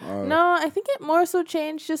people. No, I think it more so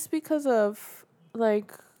changed just because of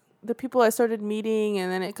like the people I started meeting,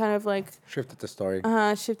 and then it kind of like shifted the story.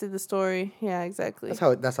 Shifted the story. Yeah, exactly.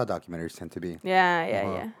 That's how documentaries tend to be.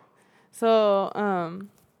 Yeah. So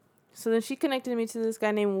so then she connected me to this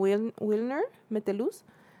guy named Wilner Meteluz.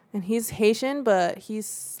 And he's Haitian, but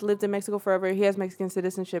he's lived in Mexico forever. He has Mexican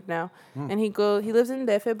citizenship now. And he lives in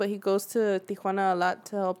DF, but he goes to Tijuana a lot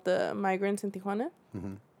to help the migrants in Tijuana.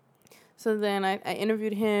 Mm-hmm. So then I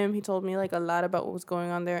interviewed him. He told me like a lot about what was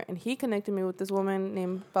going on there. And he connected me with this woman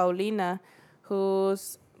named Paulina,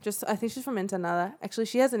 who's I think she's from Ensenada. Actually,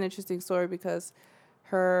 she has an interesting story because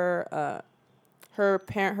her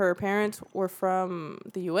parents were from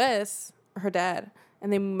the U.S., her dad,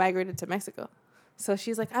 and they migrated to Mexico. So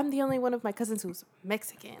she's like, I'm the only one of my cousins who's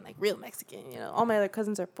Mexican, like real Mexican. You know, all my other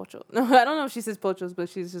cousins are pocho. No, I don't know if she says pochos, but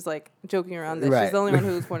she's just like joking around that she's the only one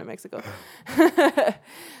who was born in Mexico.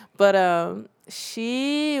 But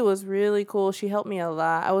she was really cool. She helped me a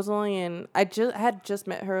lot. I had just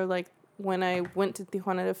met her like when I went to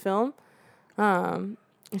Tijuana to film. And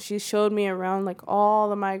she showed me around like all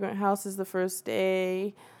the migrant houses the first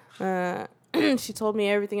day. She told me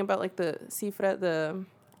everything about like the cifra,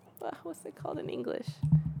 what's it called in English?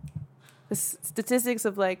 The statistics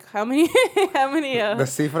of like how many the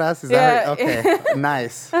cifras, is that right? Okay.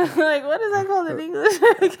 Nice. Like, what is that called in English?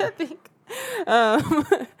 I can't think.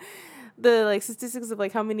 The like statistics of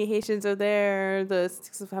like how many Haitians are there, the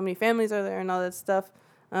statistics of how many families are there, and all that stuff.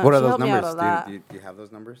 What are those numbers? Do you have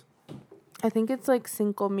those numbers? I think it's like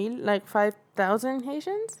 5,000, like 5,000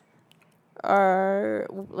 Haitians, or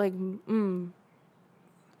like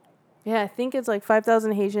yeah, I think it's like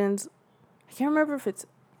 5,000 Haitians. I can't remember if it's...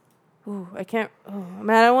 I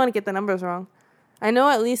don't want to get the numbers wrong. I know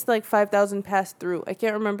at least like 5,000 passed through. I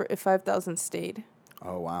can't remember if 5,000 stayed.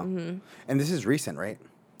 Oh, wow. Mm-hmm. And this is recent, right?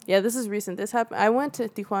 Yeah, this is recent. This happened. I went to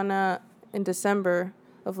Tijuana in December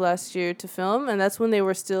of last year to film, and that's when they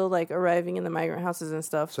were still like arriving in the migrant houses and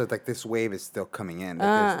stuff. So it's like this wave is still coming in.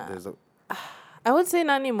 I would say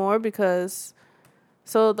not anymore because...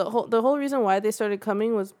 So the whole reason why they started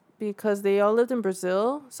coming was because they all lived in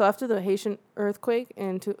Brazil. So after the Haitian earthquake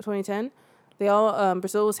in 2010,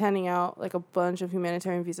 Brazil was handing out like a bunch of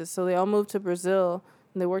humanitarian visas. So they all moved to Brazil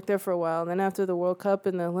and they worked there for a while. And then after the World Cup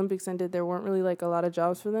and the Olympics ended, there weren't really like a lot of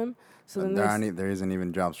jobs for them. So then there isn't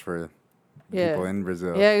even jobs for people in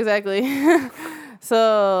Brazil. Yeah, exactly.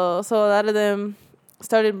 So a lot of them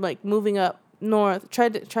started like moving up north,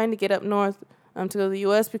 trying to get up north to go to the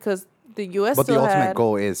U.S. because the U.S. But the ultimate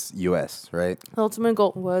goal is U.S., right? The ultimate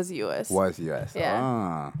goal was U.S.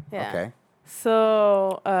 Yeah. Yeah. Okay.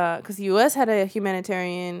 So, because the U.S. had a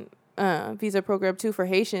humanitarian visa program, too, for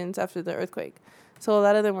Haitians after the earthquake. So a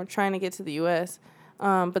lot of them were trying to get to the U.S.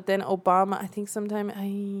 But then Obama, I think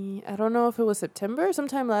I don't know if it was September,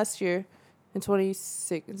 sometime last year, in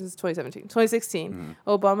 2017,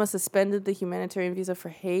 Obama suspended the humanitarian visa for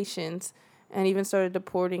Haitians and even started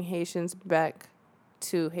deporting Haitians back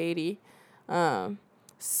to Haiti.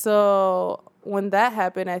 So when that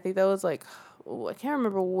happened, I think that was like, I can't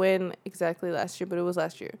remember when exactly last year, but it was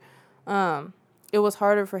last year. It was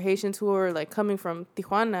harder for Haitians who were like coming from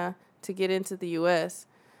Tijuana to get into the U.S.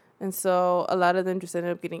 And so a lot of them just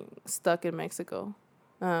ended up getting stuck in Mexico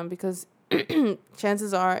because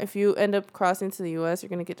chances are if you end up crossing to the U.S., you're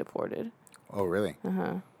going to get deported. Oh, really?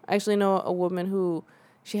 I actually know a woman who...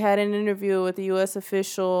 She had an interview with a U.S.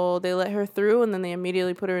 official. They let her through, and then they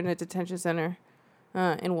immediately put her in a detention center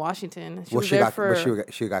in Washington. She got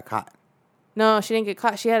caught. No, she didn't get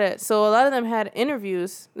caught. So a lot of them had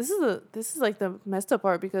interviews. This is like the messed up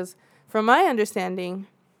part because, from my understanding,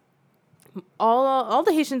 all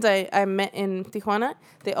the Haitians I met in Tijuana,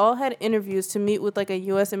 they all had interviews to meet with like a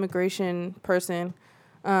U.S. immigration person,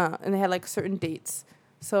 and they had like certain dates.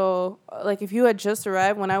 So like if you had just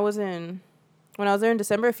arrived when I was there in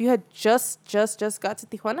December, if you had just got to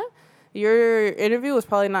Tijuana, your interview was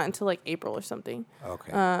probably not until like April or something.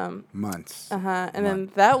 Okay. Months. And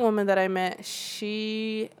then that woman that I met,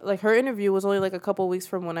 she like her interview was only like a couple weeks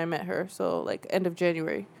from when I met her, so like end of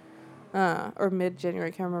January, or mid January,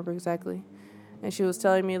 I can't remember exactly. And she was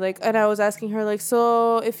telling me, like, and I was asking her, like,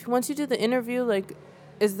 so if once you do the interview, like,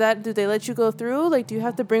 do they let you go through? Like, do you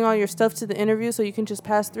have to bring all your stuff to the interview so you can just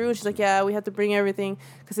pass through? And she's like, yeah, we have to bring everything.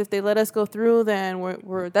 Because if they let us go through, then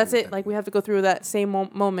that's it. Like, we have to go through that same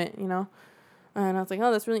moment, you know? And I was like,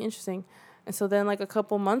 oh, that's really interesting. And so then, like, a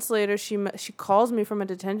couple months later, she calls me from a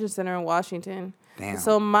detention center in Washington. Damn.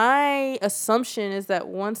 So my assumption is that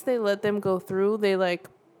once they let them go through, they, like,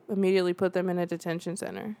 immediately put them in a detention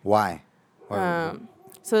center. Why?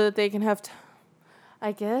 So that they can have...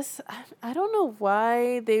 I guess. I don't know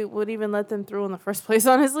why they would even let them through in the first place,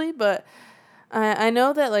 honestly. But I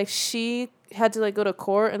know that, like, she had to, like, go to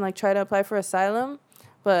court and, like, try to apply for asylum.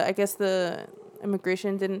 But I guess the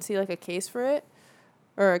immigration didn't see, like, a case for it.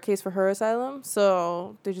 Or a case for her asylum.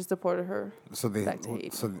 So they just deported her back to Haiti.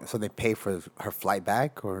 So they pay for her flight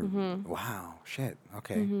back? Or Wow. Shit.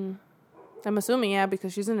 Okay. Mm-hmm. I'm assuming, yeah,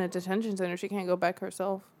 because she's in a detention center. She can't go back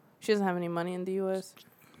herself. She doesn't have any money in the U.S.,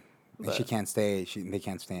 and she can't stay. They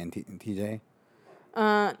can't stay in TJ.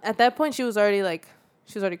 At that point, she was already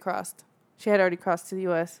crossed. She had already crossed to the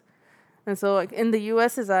U.S., and so, like, in the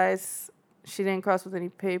U.S.'s eyes, she didn't cross with any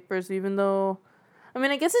papers. Even though, I mean,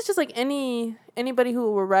 I guess it's just like anybody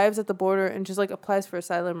who arrives at the border and just, like, applies for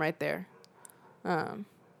asylum right there.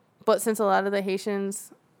 But since a lot of the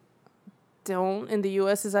Haitians in the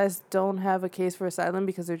U.S.'s eyes, don't have a case for asylum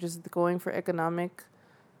because they're just going for economic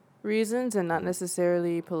reasons and not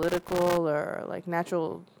necessarily political or, like,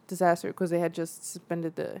 natural disaster, because they had just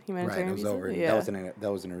suspended the humanitarian visa. Right, it was over. Yeah.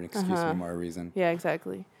 That wasn't an excuse anymore, a reason. Yeah,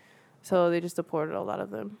 exactly. So they just deported a lot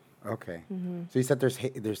of them. Okay. Mm-hmm. So you said there's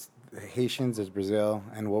Haitians, there's Brazil,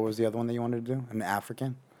 and what was the other one that you wanted to do? An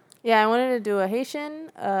African? Yeah, I wanted to do a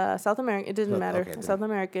Haitian, South American. It didn't matter. Okay, South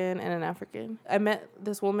American and an African. I met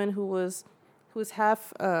this woman who was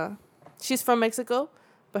half. She's from Mexico,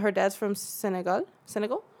 but her dad's from Senegal.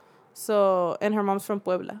 So, and her mom's from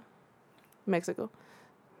Puebla, Mexico.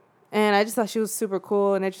 And I just thought she was super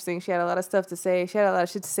cool and interesting. She had a lot of stuff to say. She had a lot of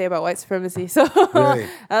shit to say about white supremacy. So really?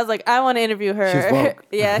 I was like, I want to interview her. She's woke.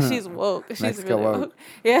 Yeah, she's woke. She's Mexico really woke.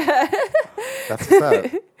 Yeah. That's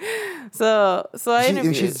what's up. So I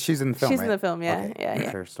interviewed. She's in the film, She's right? in the film, yeah. Okay. Yeah.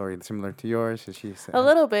 Her story similar to yours? A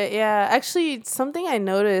little bit, yeah. Actually, something I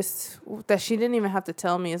noticed that she didn't even have to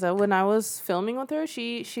tell me is that when I was filming with her,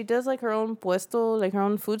 she does, like, her own puesto, like, her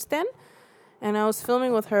own food stand. And I was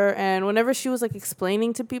filming with her, and whenever she was, like,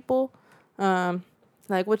 explaining to people,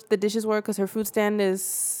 like, what the dishes were, because her food stand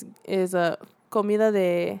is a comida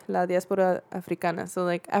de la diáspora africana, so,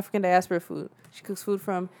 like, African diaspora food. She cooks food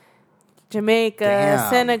from Jamaica,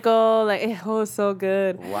 Senegal, like, it was so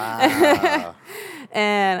good. Wow.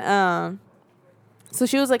 And so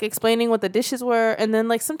she was, like, explaining what the dishes were, and then,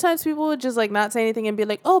 like, sometimes people would just, like, not say anything and be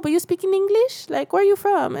like, oh, but you speak in English? Like, where are you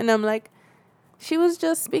from? And I'm like, she was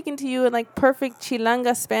just speaking to you in, like, perfect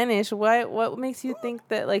Chilanga Spanish. What makes you think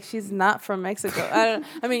that, like, she's not from Mexico?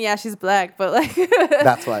 I mean, yeah, she's black, but, like...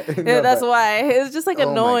 That's why. Yeah, that's why. It was just, like,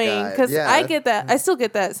 annoying. Because I get that. I still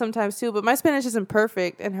get that sometimes, too. But my Spanish isn't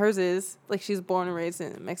perfect, and hers is. Like, she's born and raised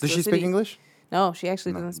in Mexico Does she City. speak English? No, she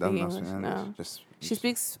actually doesn't speak English. No. She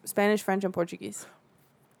speaks Spanish, French, and Portuguese.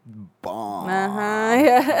 Bomb.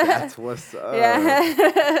 Yeah. That's what's up.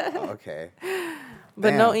 Yeah. Okay.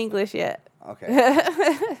 But no English yet. Okay.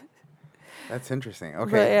 That's interesting.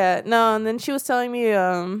 Okay. But yeah, no, and then she was telling me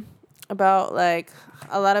about, like,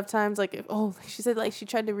 a lot of times, like, she said, like, she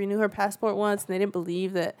tried to renew her passport once, and they didn't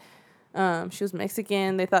believe that she was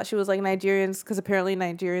Mexican. They thought she was, like, Nigerians, because apparently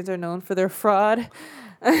Nigerians are known for their fraud.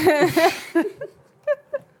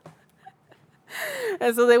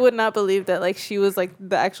 And so they would not believe that, like, she was, like,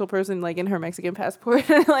 the actual person, like, in her Mexican passport.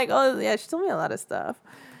 Like, oh, yeah, she told me a lot of stuff.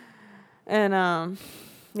 And,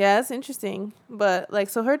 yeah, it's interesting. But, like,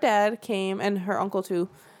 so her dad came, and her uncle, too.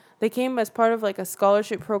 They came as part of, like, a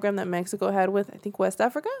scholarship program that Mexico had with, I think, West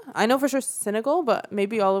Africa. I know for sure Senegal, but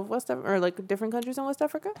maybe all of West Africa, or, like, different countries in West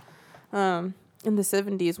Africa. In the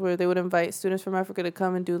 70s, where they would invite students from Africa to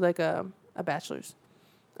come and do, like, a bachelor's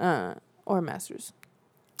or a master's.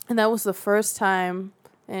 And that was the first time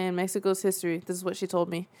in Mexico's history, this is what she told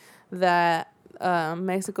me, that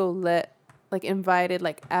Mexico invited,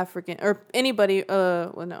 like, African, or anybody,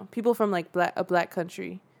 people from, like, a black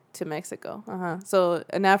country to Mexico. So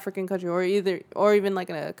an African country, or even, like,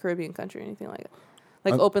 a Caribbean country, or anything like that.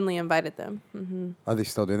 Like, openly invited them. Mm-hmm. Are they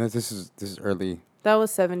still doing this? This is early. That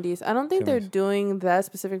was 70s. I don't think 70s. They're doing that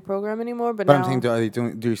specific program anymore, but now... I'm saying, are they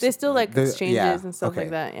doing... They still, like, exchanges and stuff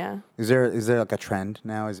like that, yeah. Is there, like, a trend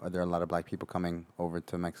now? Are there a lot of black people coming over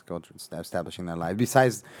to Mexico, establishing their lives,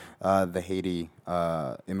 besides the Haiti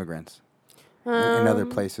immigrants in other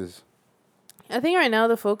places? I think right now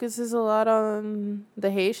the focus is a lot on the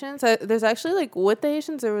Haitians. There's actually, like, with the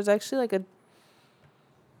Haitians, there was actually, like, a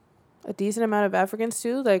decent amount of Africans,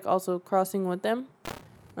 too, like, also crossing with them.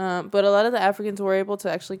 But a lot of the Africans were able to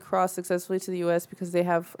actually cross successfully to the U.S. because they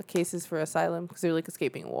have cases for asylum because they're, like,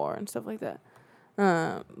 escaping war and stuff like that.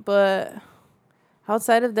 But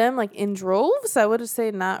outside of them, like, in droves, I would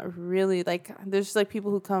say not really. Like, there's just, like,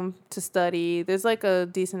 people who come to study. There's, like, a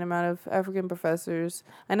decent amount of African professors.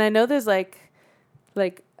 And I know there's, like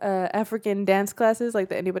African dance classes, like,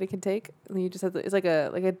 that anybody can take. And you just have to, it's like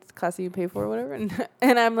a class that you pay for or whatever.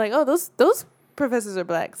 And I'm like, oh, those professors are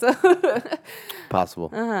black. So Possible.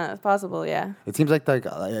 it's possible, yeah. It seems like,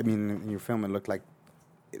 I mean, in your film, it looked like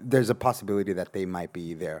there's a possibility that they might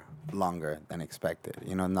be there longer than expected.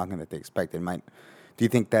 You know, not that they expected. Do you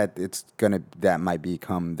think that that might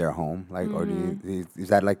become their home? Like, or is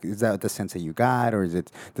that the sense that you got, or does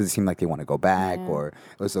it seem like they want to go back, or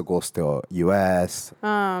is the goal still U.S.?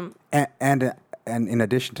 And in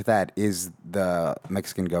addition to that, is the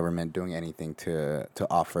Mexican government doing anything to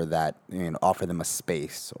offer that, offer them a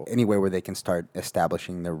space, or anywhere where they can start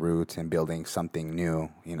establishing their roots and building something new,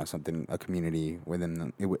 a community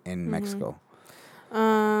in Mexico?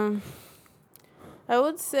 I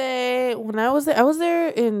would say when I was there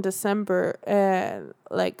in December, and,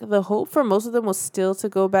 like, the hope for most of them was still to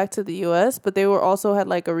go back to the U.S., but they also had,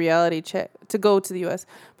 like, a reality check to go to the U.S.,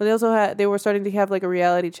 but they were starting to have, like, a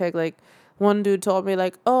reality check. Like, one dude told me,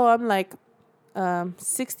 like, oh, I'm, like,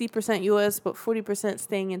 60% U.S., but 40%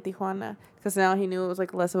 staying in Tijuana, because now he knew it was,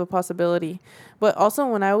 like, less of a possibility. But also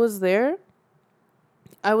when I was there,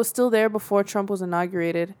 I was still there before Trump was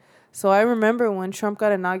inaugurated. So I remember when Trump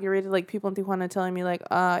got inaugurated, like, people in Tijuana telling me, like,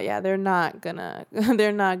 yeah, they're not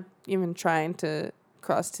even trying to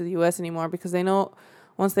cross to the U.S. anymore, because they know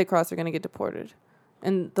once they cross, they're going to get deported.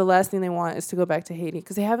 And the last thing they want is to go back to Haiti,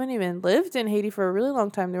 because they haven't even lived in Haiti for a really long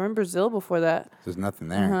time. They were in Brazil before that. There's nothing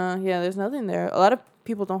there. Yeah, there's nothing there. A lot of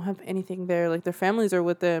people don't have anything there. Like, their families are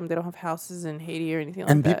with them. They don't have houses in Haiti or anything like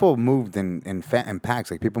that. And people moved in packs.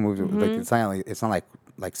 Like, people moved, like, it's not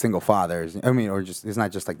like single fathers. I mean, or just, it's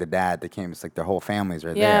not just like the dad that came. It's like their whole families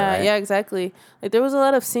are there, right? Yeah, exactly. Like, there was a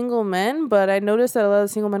lot of single men, but I noticed that a lot of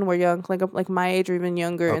single men were young, like my age or even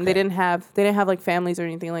younger, and they didn't have like families or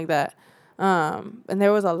anything like that. And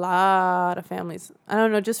there was a lot of families. I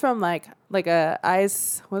don't know, just from like a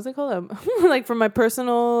eyes, what's it called? Like, from my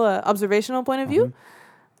personal observational point of view,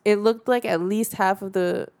 it looked like at least half of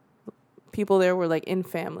the people there were, like, in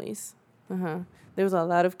families. There was a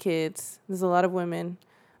lot of kids. There's a lot of women.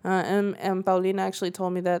 And Paulina actually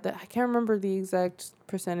told me that I can't remember the exact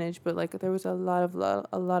percentage, but, like, there was a lot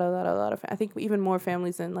of I think even more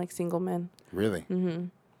families than, like, single men. Really?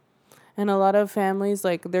 And a lot of families,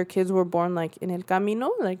 like, their kids were born, like, in el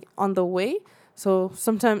camino, like, on the way. So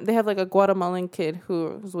sometimes they have, like, a Guatemalan kid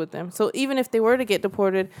who was with them. So even if they were to get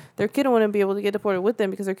deported, their kid wouldn't be able to get deported with them,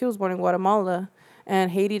 because their kid was born in Guatemala,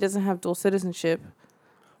 and Haiti doesn't have dual citizenship.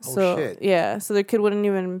 Oh, shit. Yeah, so their kid wouldn't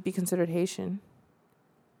even be considered Haitian.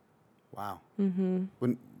 Wow.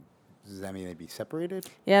 Does that mean they'd be separated?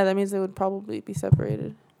 Yeah, that means they would probably be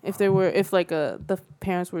separated if the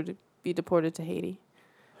parents were to be deported to Haiti.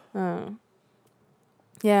 Yeah,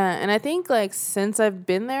 and I think, like, since I've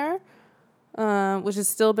been there, which has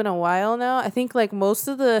still been a while now, I think, like, most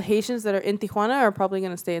of the Haitians that are in Tijuana are probably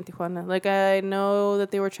going to stay in Tijuana. Like, I know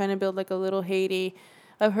that they were trying to build, like, a little Haiti.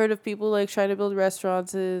 I've heard of people, like, trying to build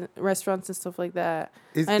restaurants and stuff like that.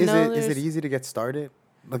 Is it easy to get started?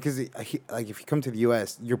 Like, like, if you come to the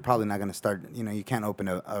U.S., you're probably not going to start, you can't open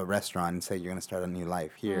a restaurant and say you're going to start a new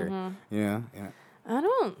life here,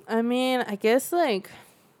 I mean, I guess, like,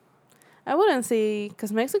 I wouldn't say,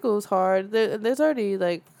 because Mexico is hard. There's already,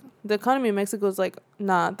 like, the economy in Mexico is, like,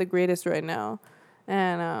 not the greatest right now.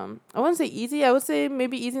 And I wouldn't say easy. I would say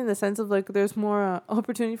maybe easy in the sense of, like, there's more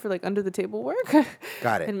opportunity for, like, under the table work.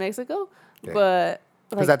 Got it. In Mexico. Okay. But,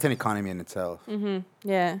 because that's an economy in itself.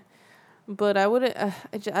 Yeah. But I wouldn't,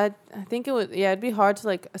 I think it would, it'd be hard to,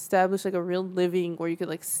 like, establish, like, a real living where you could,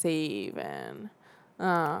 like, save and...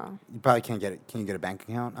 You probably can't get it. Can you get a bank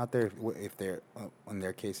account out there if they're in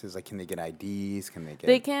their cases? Like, can they get IDs? Can they get?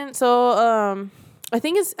 They can. So I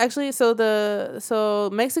think it's actually so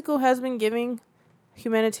Mexico has been giving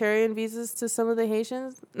humanitarian visas to some of the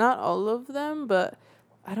Haitians. Not all of them, but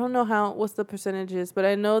I don't know what's the percentages. But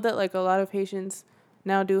I know that, like, a lot of Haitians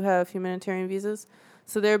now do have humanitarian visas.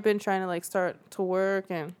 So they've been trying to, like, start to work.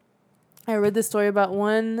 And I read this story about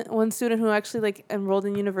one student who actually, like, enrolled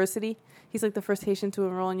in university. He's, like, the first Haitian to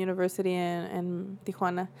enroll in university in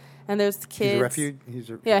Tijuana. And there's kids. He's a refugee?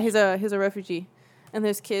 He's a refugee. And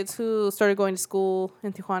there's kids who started going to school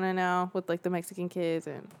in Tijuana now with, like, the Mexican kids.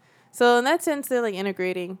 And So in that sense, they're like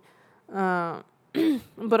integrating.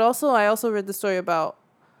 But also, I also read the story about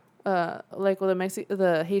like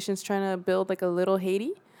the Haitians trying to build like a little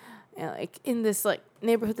Haiti, and like in this like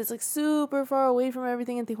neighborhood that's like super far away from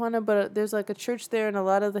everything in Tijuana, but there's like a church there, and a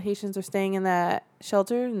lot of the Haitians are staying in that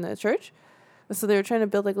shelter in the church. So they were trying to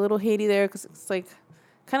build like a little Haiti there because it's like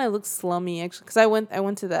kind of looks slummy actually. Because I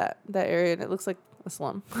went to that area and it looks like a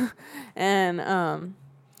slum, and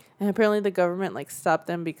apparently the government like stopped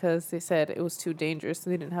them because they said it was too dangerous.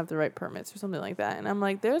 So they didn't have the right permits or something like that. And I'm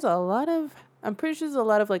like, I'm pretty sure there's a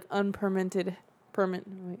lot of like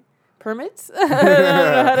permits.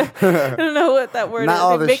 I don't know what that word Not is.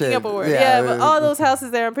 all They're the making shit. up a word. Yeah, But all those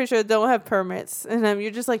houses there, I'm pretty sure don't have permits, and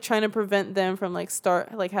you're just like trying to prevent them from like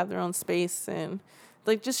have their own space and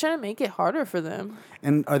like just trying to make it harder for them.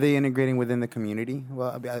 And are they integrating within the community?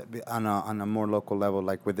 Well, on a more local level,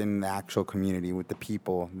 like within the actual community with the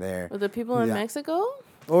people there. With the people in Mexico?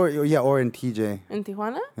 Or in TJ. In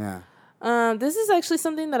Tijuana? Yeah. This is actually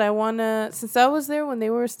something that I wanna, since I was there when they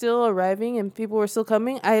were still arriving and people were still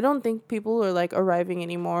coming, I don't think people are like arriving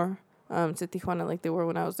anymore to Tijuana like they were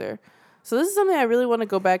when I was there. So this is something I really want to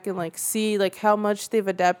go back and like see like how much they've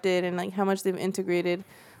adapted and like how much they've integrated.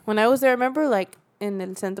 When I was there, I remember like in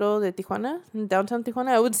el centro de Tijuana, in downtown Tijuana,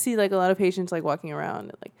 I would see like a lot of patients like walking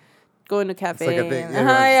around and like going to cafe. It's like a thing.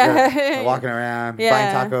 Yeah. Walking around, Yeah.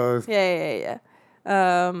 buying tacos. Yeah.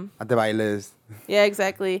 At the bailes. Yeah,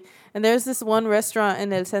 exactly. And there's this one restaurant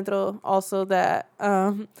in El Centro also that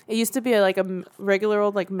it used to be like a regular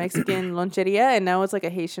old like Mexican loncheria, and now it's like a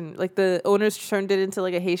Haitian. Like the owners turned it into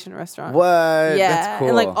like a Haitian restaurant. What? Yeah, That's cool.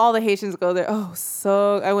 and like all the Haitians go there. Oh,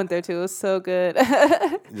 I went there too. It was so good.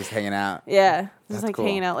 Just hanging out. Yeah, just That's like cool.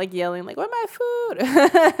 hanging out, like yelling, like "Where's my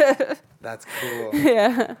food?" That's cool.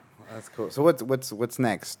 Yeah. That's cool. So what's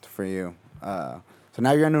next for you? So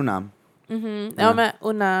now you're in UNAM. Mm-hmm. Now I'm at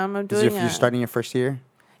UNAM. I'm doing. You're starting your first year.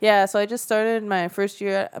 Yeah, so I just started my first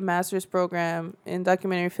year master's program in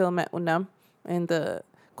documentary film at UNAM in the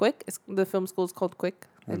QUIC. The film school is called QUIC,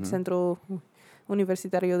 El Centro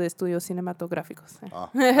Universitario de Estudios Cinematográficos. Oh,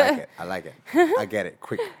 I like it. I get it.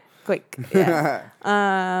 Quick. Yeah.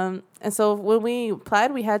 And so when we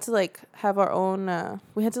applied, we had to like have our own.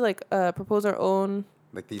 We had to like propose our own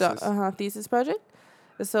Like thesis. thesis project.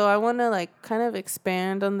 So I want to like kind of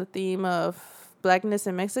expand on the theme of Blackness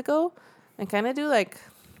in Mexico, and kind of do like.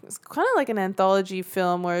 It's kind of like an anthology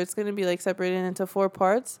film where it's going to be like separated into 4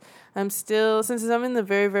 parts. Since I'm in the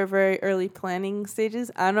very, very, very early planning stages,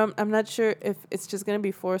 I'm not sure if it's just going to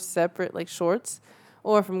be 4 separate like shorts,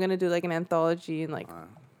 or if I'm going to do like an anthology and like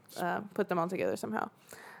put them all together somehow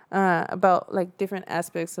about like different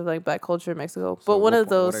aspects of like Black culture in Mexico. So but one of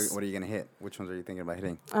those. What are you going to hit? Which ones are you thinking about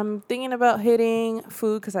hitting? I'm thinking about hitting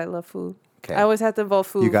food because I love food. Okay. I always have to involve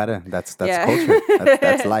food. You gotta. That's Yeah. culture.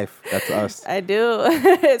 That's life. That's us. I do.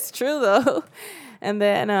 It's true though. And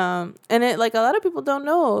then and it like a lot of people don't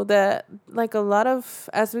know that like a lot of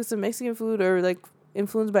aspects of Mexican food are like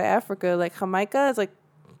influenced by Africa. Like Jamaica is like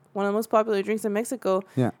one of the most popular drinks in Mexico.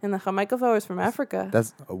 Yeah. And the Jamaica flower is from Africa.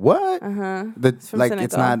 That's what? It's from Like Senegal.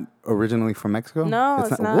 it's not originally from Mexico? No,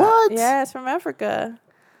 it's not. What? Yeah, it's from Africa.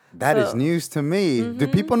 That is news to me. Do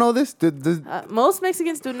people know this? Most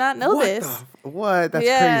Mexicans do not know what this. What? That's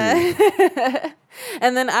crazy.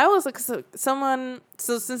 And then I was like, so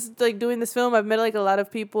since like doing this film, I've met like a lot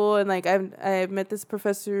of people, and like I've met this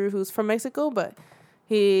professor who's from Mexico, but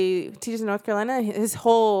he teaches in North Carolina. His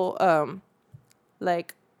whole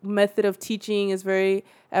like method of teaching is very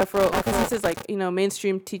Afro. Because this is like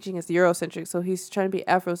mainstream teaching is Eurocentric, so he's trying to be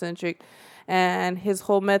Afrocentric. And his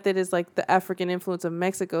whole method is like the African influence of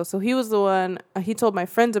Mexico. So he was the one, he told my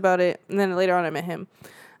friends about it. And then later on I met him.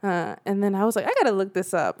 And then I was like, I got to look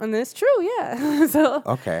this up. And it's true, yeah. So,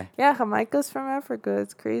 okay. Yeah, Jamaica's from Africa.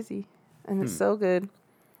 It's crazy. And it's so good.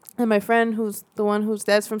 And my friend who's the one whose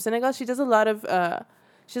dad's from Senegal, she does a lot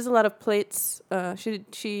of plates.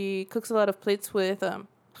 She cooks a lot of plates with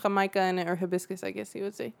Jamaica and or hibiscus, I guess you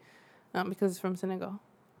would say. Because it's from Senegal.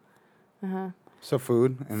 So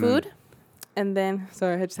food. And then,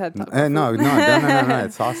 sorry, I just had to talk about no,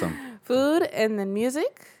 it's awesome. Food and then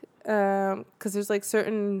music, because there's like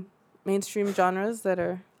certain mainstream genres that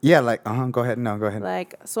are. Yeah, like go ahead. No, go ahead.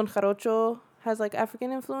 Like son jarocho has like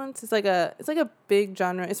African influence. It's like a big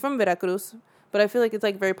genre. It's from Veracruz, but I feel like it's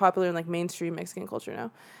like very popular in like mainstream Mexican culture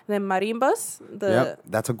now. And then marimbas,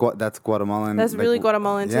 that's Guatemalan. That's really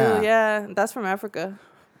Guatemalan too. Yeah, that's from Africa.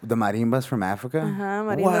 The marimbas from Africa?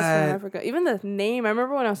 Marimbas from Africa. Even the name, I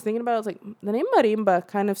remember when I was thinking about it, I was like, the name marimba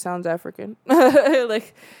kind of sounds African.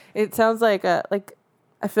 Like, it sounds like I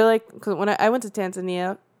feel like, because when I went to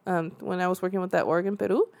Tanzania, when I was working with that org in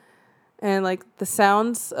Peru, And like the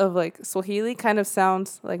sounds of like Swahili kind of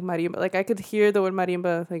sounds like marimba. Like I could hear the word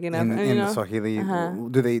marimba like in Swahili.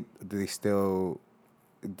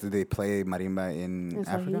 Do they play marimba in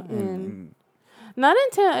Africa? Not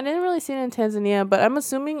in I didn't really see it in Tanzania, but I'm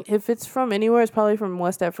assuming if it's from anywhere, it's probably from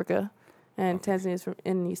West Africa, and Tanzania is from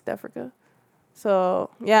in East Africa.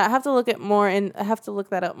 So yeah, I have to look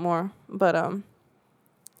that up more. But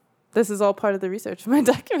this is all part of the research of my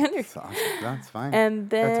documentary. That's fine. And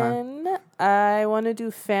then I want to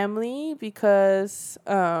do family because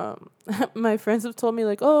my friends have told me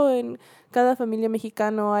like, oh, en cada familia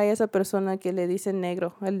mexicano hay esa persona que le dicen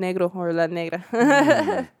negro, el negro or la negra.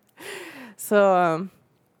 So,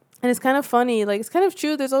 and it's kind of funny. Like, it's kind of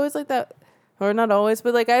true. There's always like that, or not always,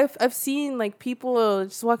 but like I've seen like people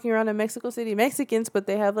just walking around in Mexico City, Mexicans, but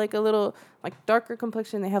they have like a little like darker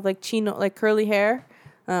complexion. They have like chino, like curly hair.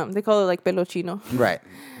 They call it like pelo chino. Right.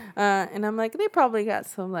 And I'm like, they probably got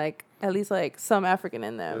some like, at least like some African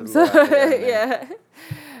in them. So, yeah.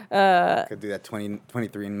 Could do that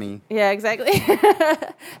 23andMe. Yeah, exactly.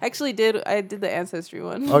 I did the Ancestry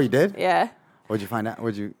one. Oh, you did? Yeah. What'd you find out?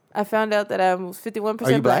 I found out that I'm 51%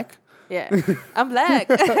 Are you black? Yeah. I'm black.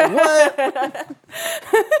 What?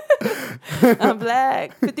 I'm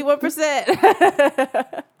black.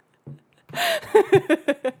 51%.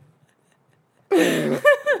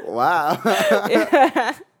 Wow.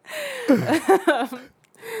 Yeah.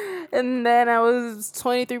 And then I was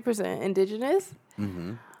 23% indigenous.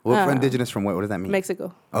 Mm-hmm. Well, indigenous from what? What does that mean?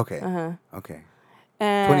 Mexico. Okay. Okay.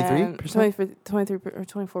 23%? 23 or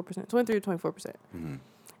 24%. 23 or 24%. Mm-hmm.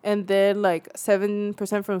 And then like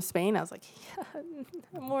 7% from Spain. I was like, yeah,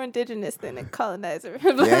 I'm more indigenous than a colonizer.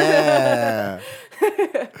 Yeah.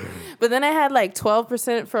 But then I had like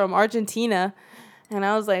 12% from Argentina. And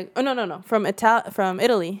I was like, oh, no. From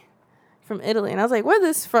Italy. From Italy. And I was like, where's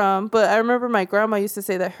this from? But I remember my grandma used to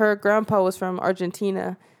say that her grandpa was from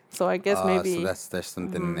Argentina. So I guess maybe. So there's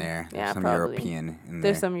something in there. Yeah, some probably. European in there.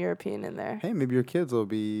 There's some European in there. Hey, maybe your kids will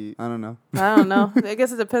be, I don't know. I don't know. I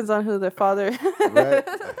guess it depends on who their father. Right.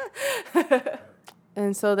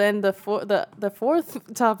 And so then the fourth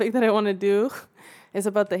topic that I want to do is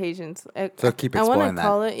about the Haitians. So keep exploring that.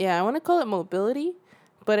 I want to call it mobility.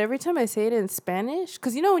 But every time I say it in Spanish,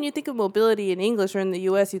 because you know when you think of mobility in English or in the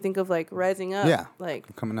U.S., you think of like rising up. Yeah.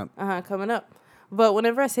 Like coming up. Coming up. But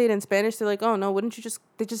whenever I say it in Spanish, they're like, oh, no,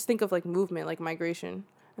 they just think of like movement, like migration.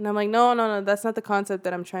 And I'm like, no, that's not the concept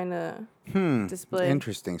that I'm trying to display.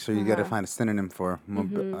 Interesting. So you got to find a synonym for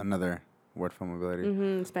another word for mobility.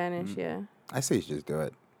 Mm-hmm. Spanish, yeah. I say you should just do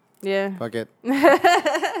it. Yeah. Fuck it. You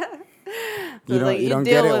don't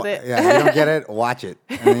get it. Yeah, you don't get it, watch it,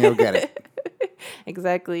 and then you'll get it.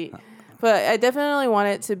 Exactly. But I definitely want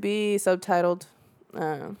it to be subtitled.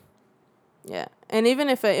 Yeah. And even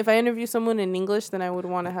if I interview someone in English, then I would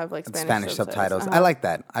want to have like Spanish subtitles. I like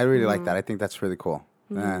that. I really like that. I think that's really cool.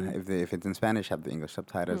 If it's in Spanish, have the English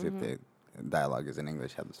subtitles. If the dialogue is in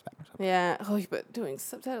English, have the Spanish subtitles. Yeah. Oh, but doing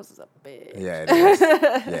subtitles is a bitch. Yeah, it is.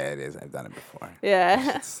 Yeah, it is. I've done it before.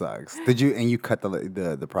 Yeah. It sucks. Did you? And you cut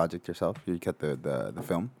the project yourself? You cut the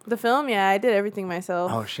film? The film, yeah. I did everything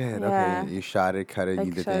myself. Oh shit. Yeah. Okay. You shot it, cut it.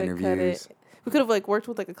 You did the interviews. We could have like worked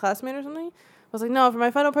with like a classmate or something. I was like, no, for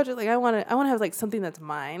my final project, like I want to have like something that's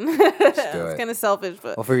mine. It's kind of selfish,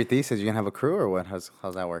 but. Well, for your thesis, you gonna have a crew or what? How's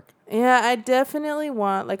that work? Yeah, I definitely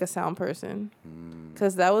want like a sound person,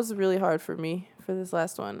 because that was really hard for me for this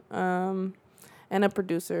last one, and a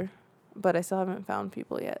producer, but I still haven't found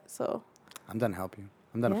people yet. So. I'm done to help you.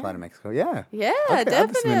 I'm done to fly to Mexico. Yeah. Yeah, okay,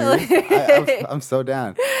 definitely. I'm so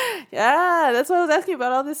down. Yeah, that's why I was asking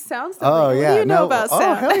about all this sound stuff. Oh, like, yeah. What do you know about sound?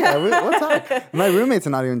 Oh, hell yeah. We'll talk. My roommate's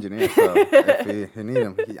an audio engineer, so if you need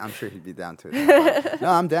him, I'm sure he'd be down to it. No,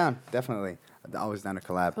 I'm down. Definitely. I'm always down to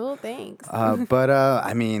collab. Cool, thanks. But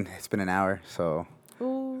I mean, it's been an hour, so.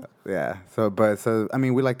 Ooh. Yeah. So I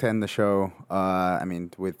mean, we like to end the show. I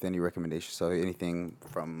mean, with any recommendations. So anything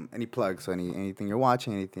from any plugs. So anything you're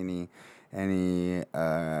watching. Any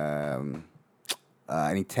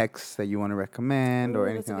texts that you want to recommend or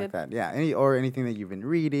anything like that. Yeah. Anything that you've been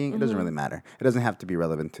reading. It doesn't really matter. It doesn't have to be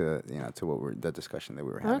relevant to the discussion that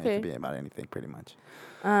we were having. Okay. It could be about anything, pretty much.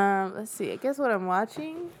 Let's see. I guess what I'm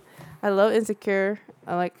watching. I love Insecure.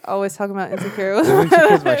 I like always talking about Insecure.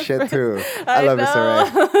 Insecure's my shit too. I love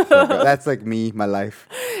Issa Rae. That's like me, my life.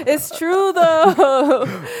 It's true though.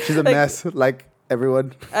 She's a mess, like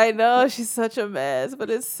everyone. I know she's such a mess, but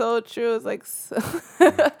it's so true. It's like, so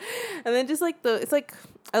and then just like it's like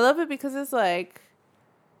I love it because it's like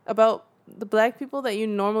about the black people that you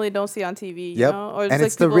normally don't see on TV. Yep. You know? Or And like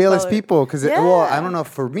it's the realest color. people because, Yeah. well, I don't know.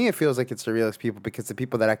 For me, it feels like it's the realest people because the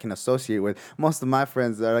people that I can associate with. Most of my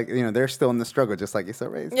friends are like, they're still in the struggle, just like you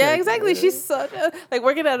said, right? Yeah, exactly. She's such a, like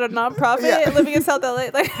working at a nonprofit, living in South LA.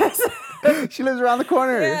 Like, she lives around the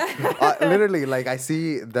corner. Yeah. Literally, like I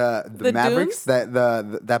see the Mavericks,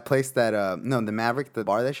 Dunes? that place that the Maverick, the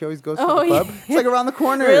bar that she always goes to, Oh, the club. yeah. It's like around the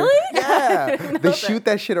corner. Really? Yeah, didn't know they that. shoot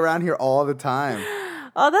that shit around here all the time.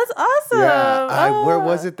 Oh, that's awesome. Yeah, where Oh.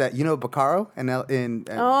 was it that Bacaro I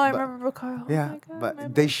remember Bacaro. Yeah, Oh my God,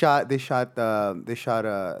 but they shot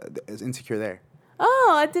Insecure there.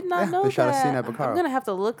 Oh, I did not know they that. shot a scene at Bacaro. I'm gonna have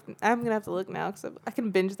to look now because I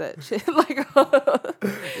can binge that shit. Like,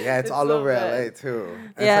 Yeah, it's all so over good. LA too. It's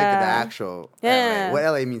like the Yeah. actual Yeah. LA. What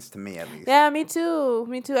LA means to me, at least. Yeah, me too.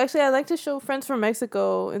 Actually, I like to show friends from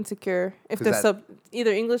Mexico Insecure if there's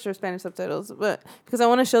either English or Spanish subtitles, but because I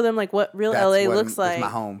want to show them like what real LA looks like. That's my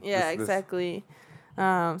home. Yeah, exactly.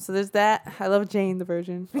 So there's that. I love Jane the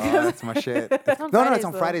Virgin. Oh, that's my shit. It's on No, Fridays, it's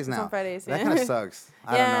on though. Fridays now. It's on Fridays. That Yeah. kind of sucks.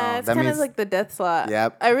 I don't know. It's kind of like the death slot.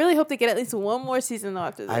 Yep. I really hope they get at least one more season though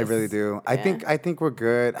after this. I really do. Yeah. I think we're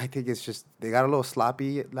good. I think it's just they got a little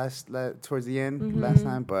sloppy towards the end last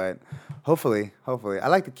time, but hopefully. I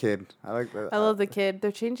like the kid. I love the kid.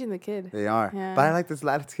 They're changing the kid. They are. Yeah. But I like this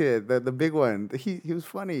last kid, the big one. He was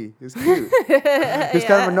funny. He was cute. He was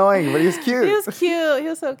kind of annoying, but he was cute. He was cute. He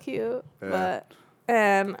was so cute. Yeah.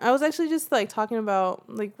 And I was actually just like talking about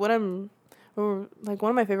like one of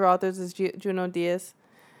my favorite authors is Junot Diaz.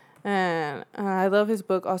 And I love his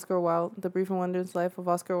book, Oscar Wilde, The Brief and Wondrous Life of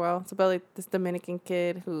Oscar Wilde. It's about like this Dominican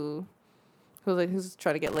kid who's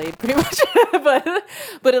trying to get laid pretty much.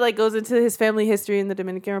 but it like goes into his family history in the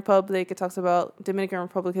Dominican Republic. It talks about Dominican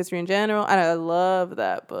Republic history in general. And I love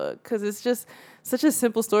that book because it's just such a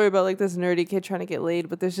simple story about like this nerdy kid trying to get laid,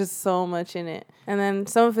 but there's just so much in it. And then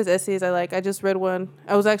some of his essays I like. I just read one.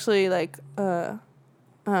 I was actually like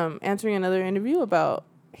answering another interview about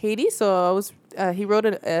Haiti. So he wrote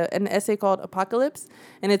an essay called Apocalypse,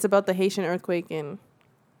 and it's about the Haitian earthquake in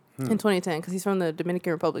 2010 because he's from the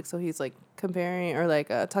Dominican Republic. So he's like comparing or like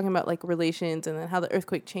talking about like relations and then how the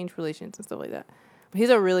earthquake changed relations and stuff like that. But he's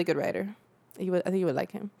a really good writer. I think you would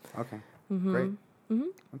like him. Okay. Mm-hmm. Great. Mm-hmm.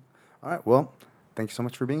 All right. Well, thank you so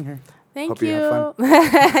much for being here. Thank Hope you. you have fun.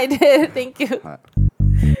 I did. Thank you. All right.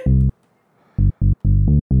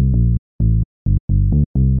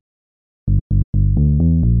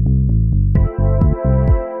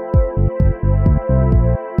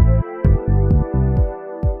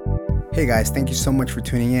 Hey guys, thank you so much for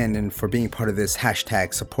tuning in and for being part of this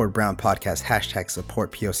hashtag Support Brown podcast, hashtag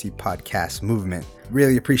Support POC podcast movement.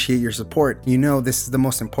 Really appreciate your support. You know, this is the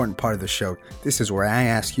most important part of the show. This is where I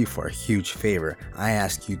ask you for a huge favor. I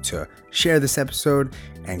ask you to share this episode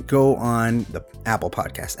and go on the Apple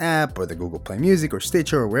Podcast app or the Google Play Music or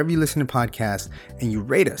Stitcher or wherever you listen to podcasts and you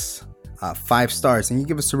rate us 5 stars and you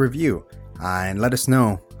give us a review and let us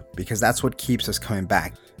know because that's what keeps us coming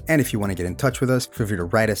back. And if you want to get in touch with us, feel free to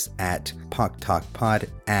write us at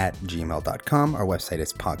poctalkpod@gmail.com. Our website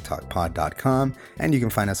is poctalkpod.com. And you can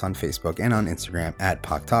find us on Facebook and on Instagram at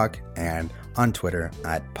poctalk and on Twitter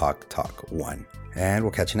at poctalk1. And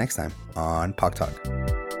we'll catch you next time on Poc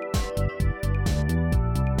Talk.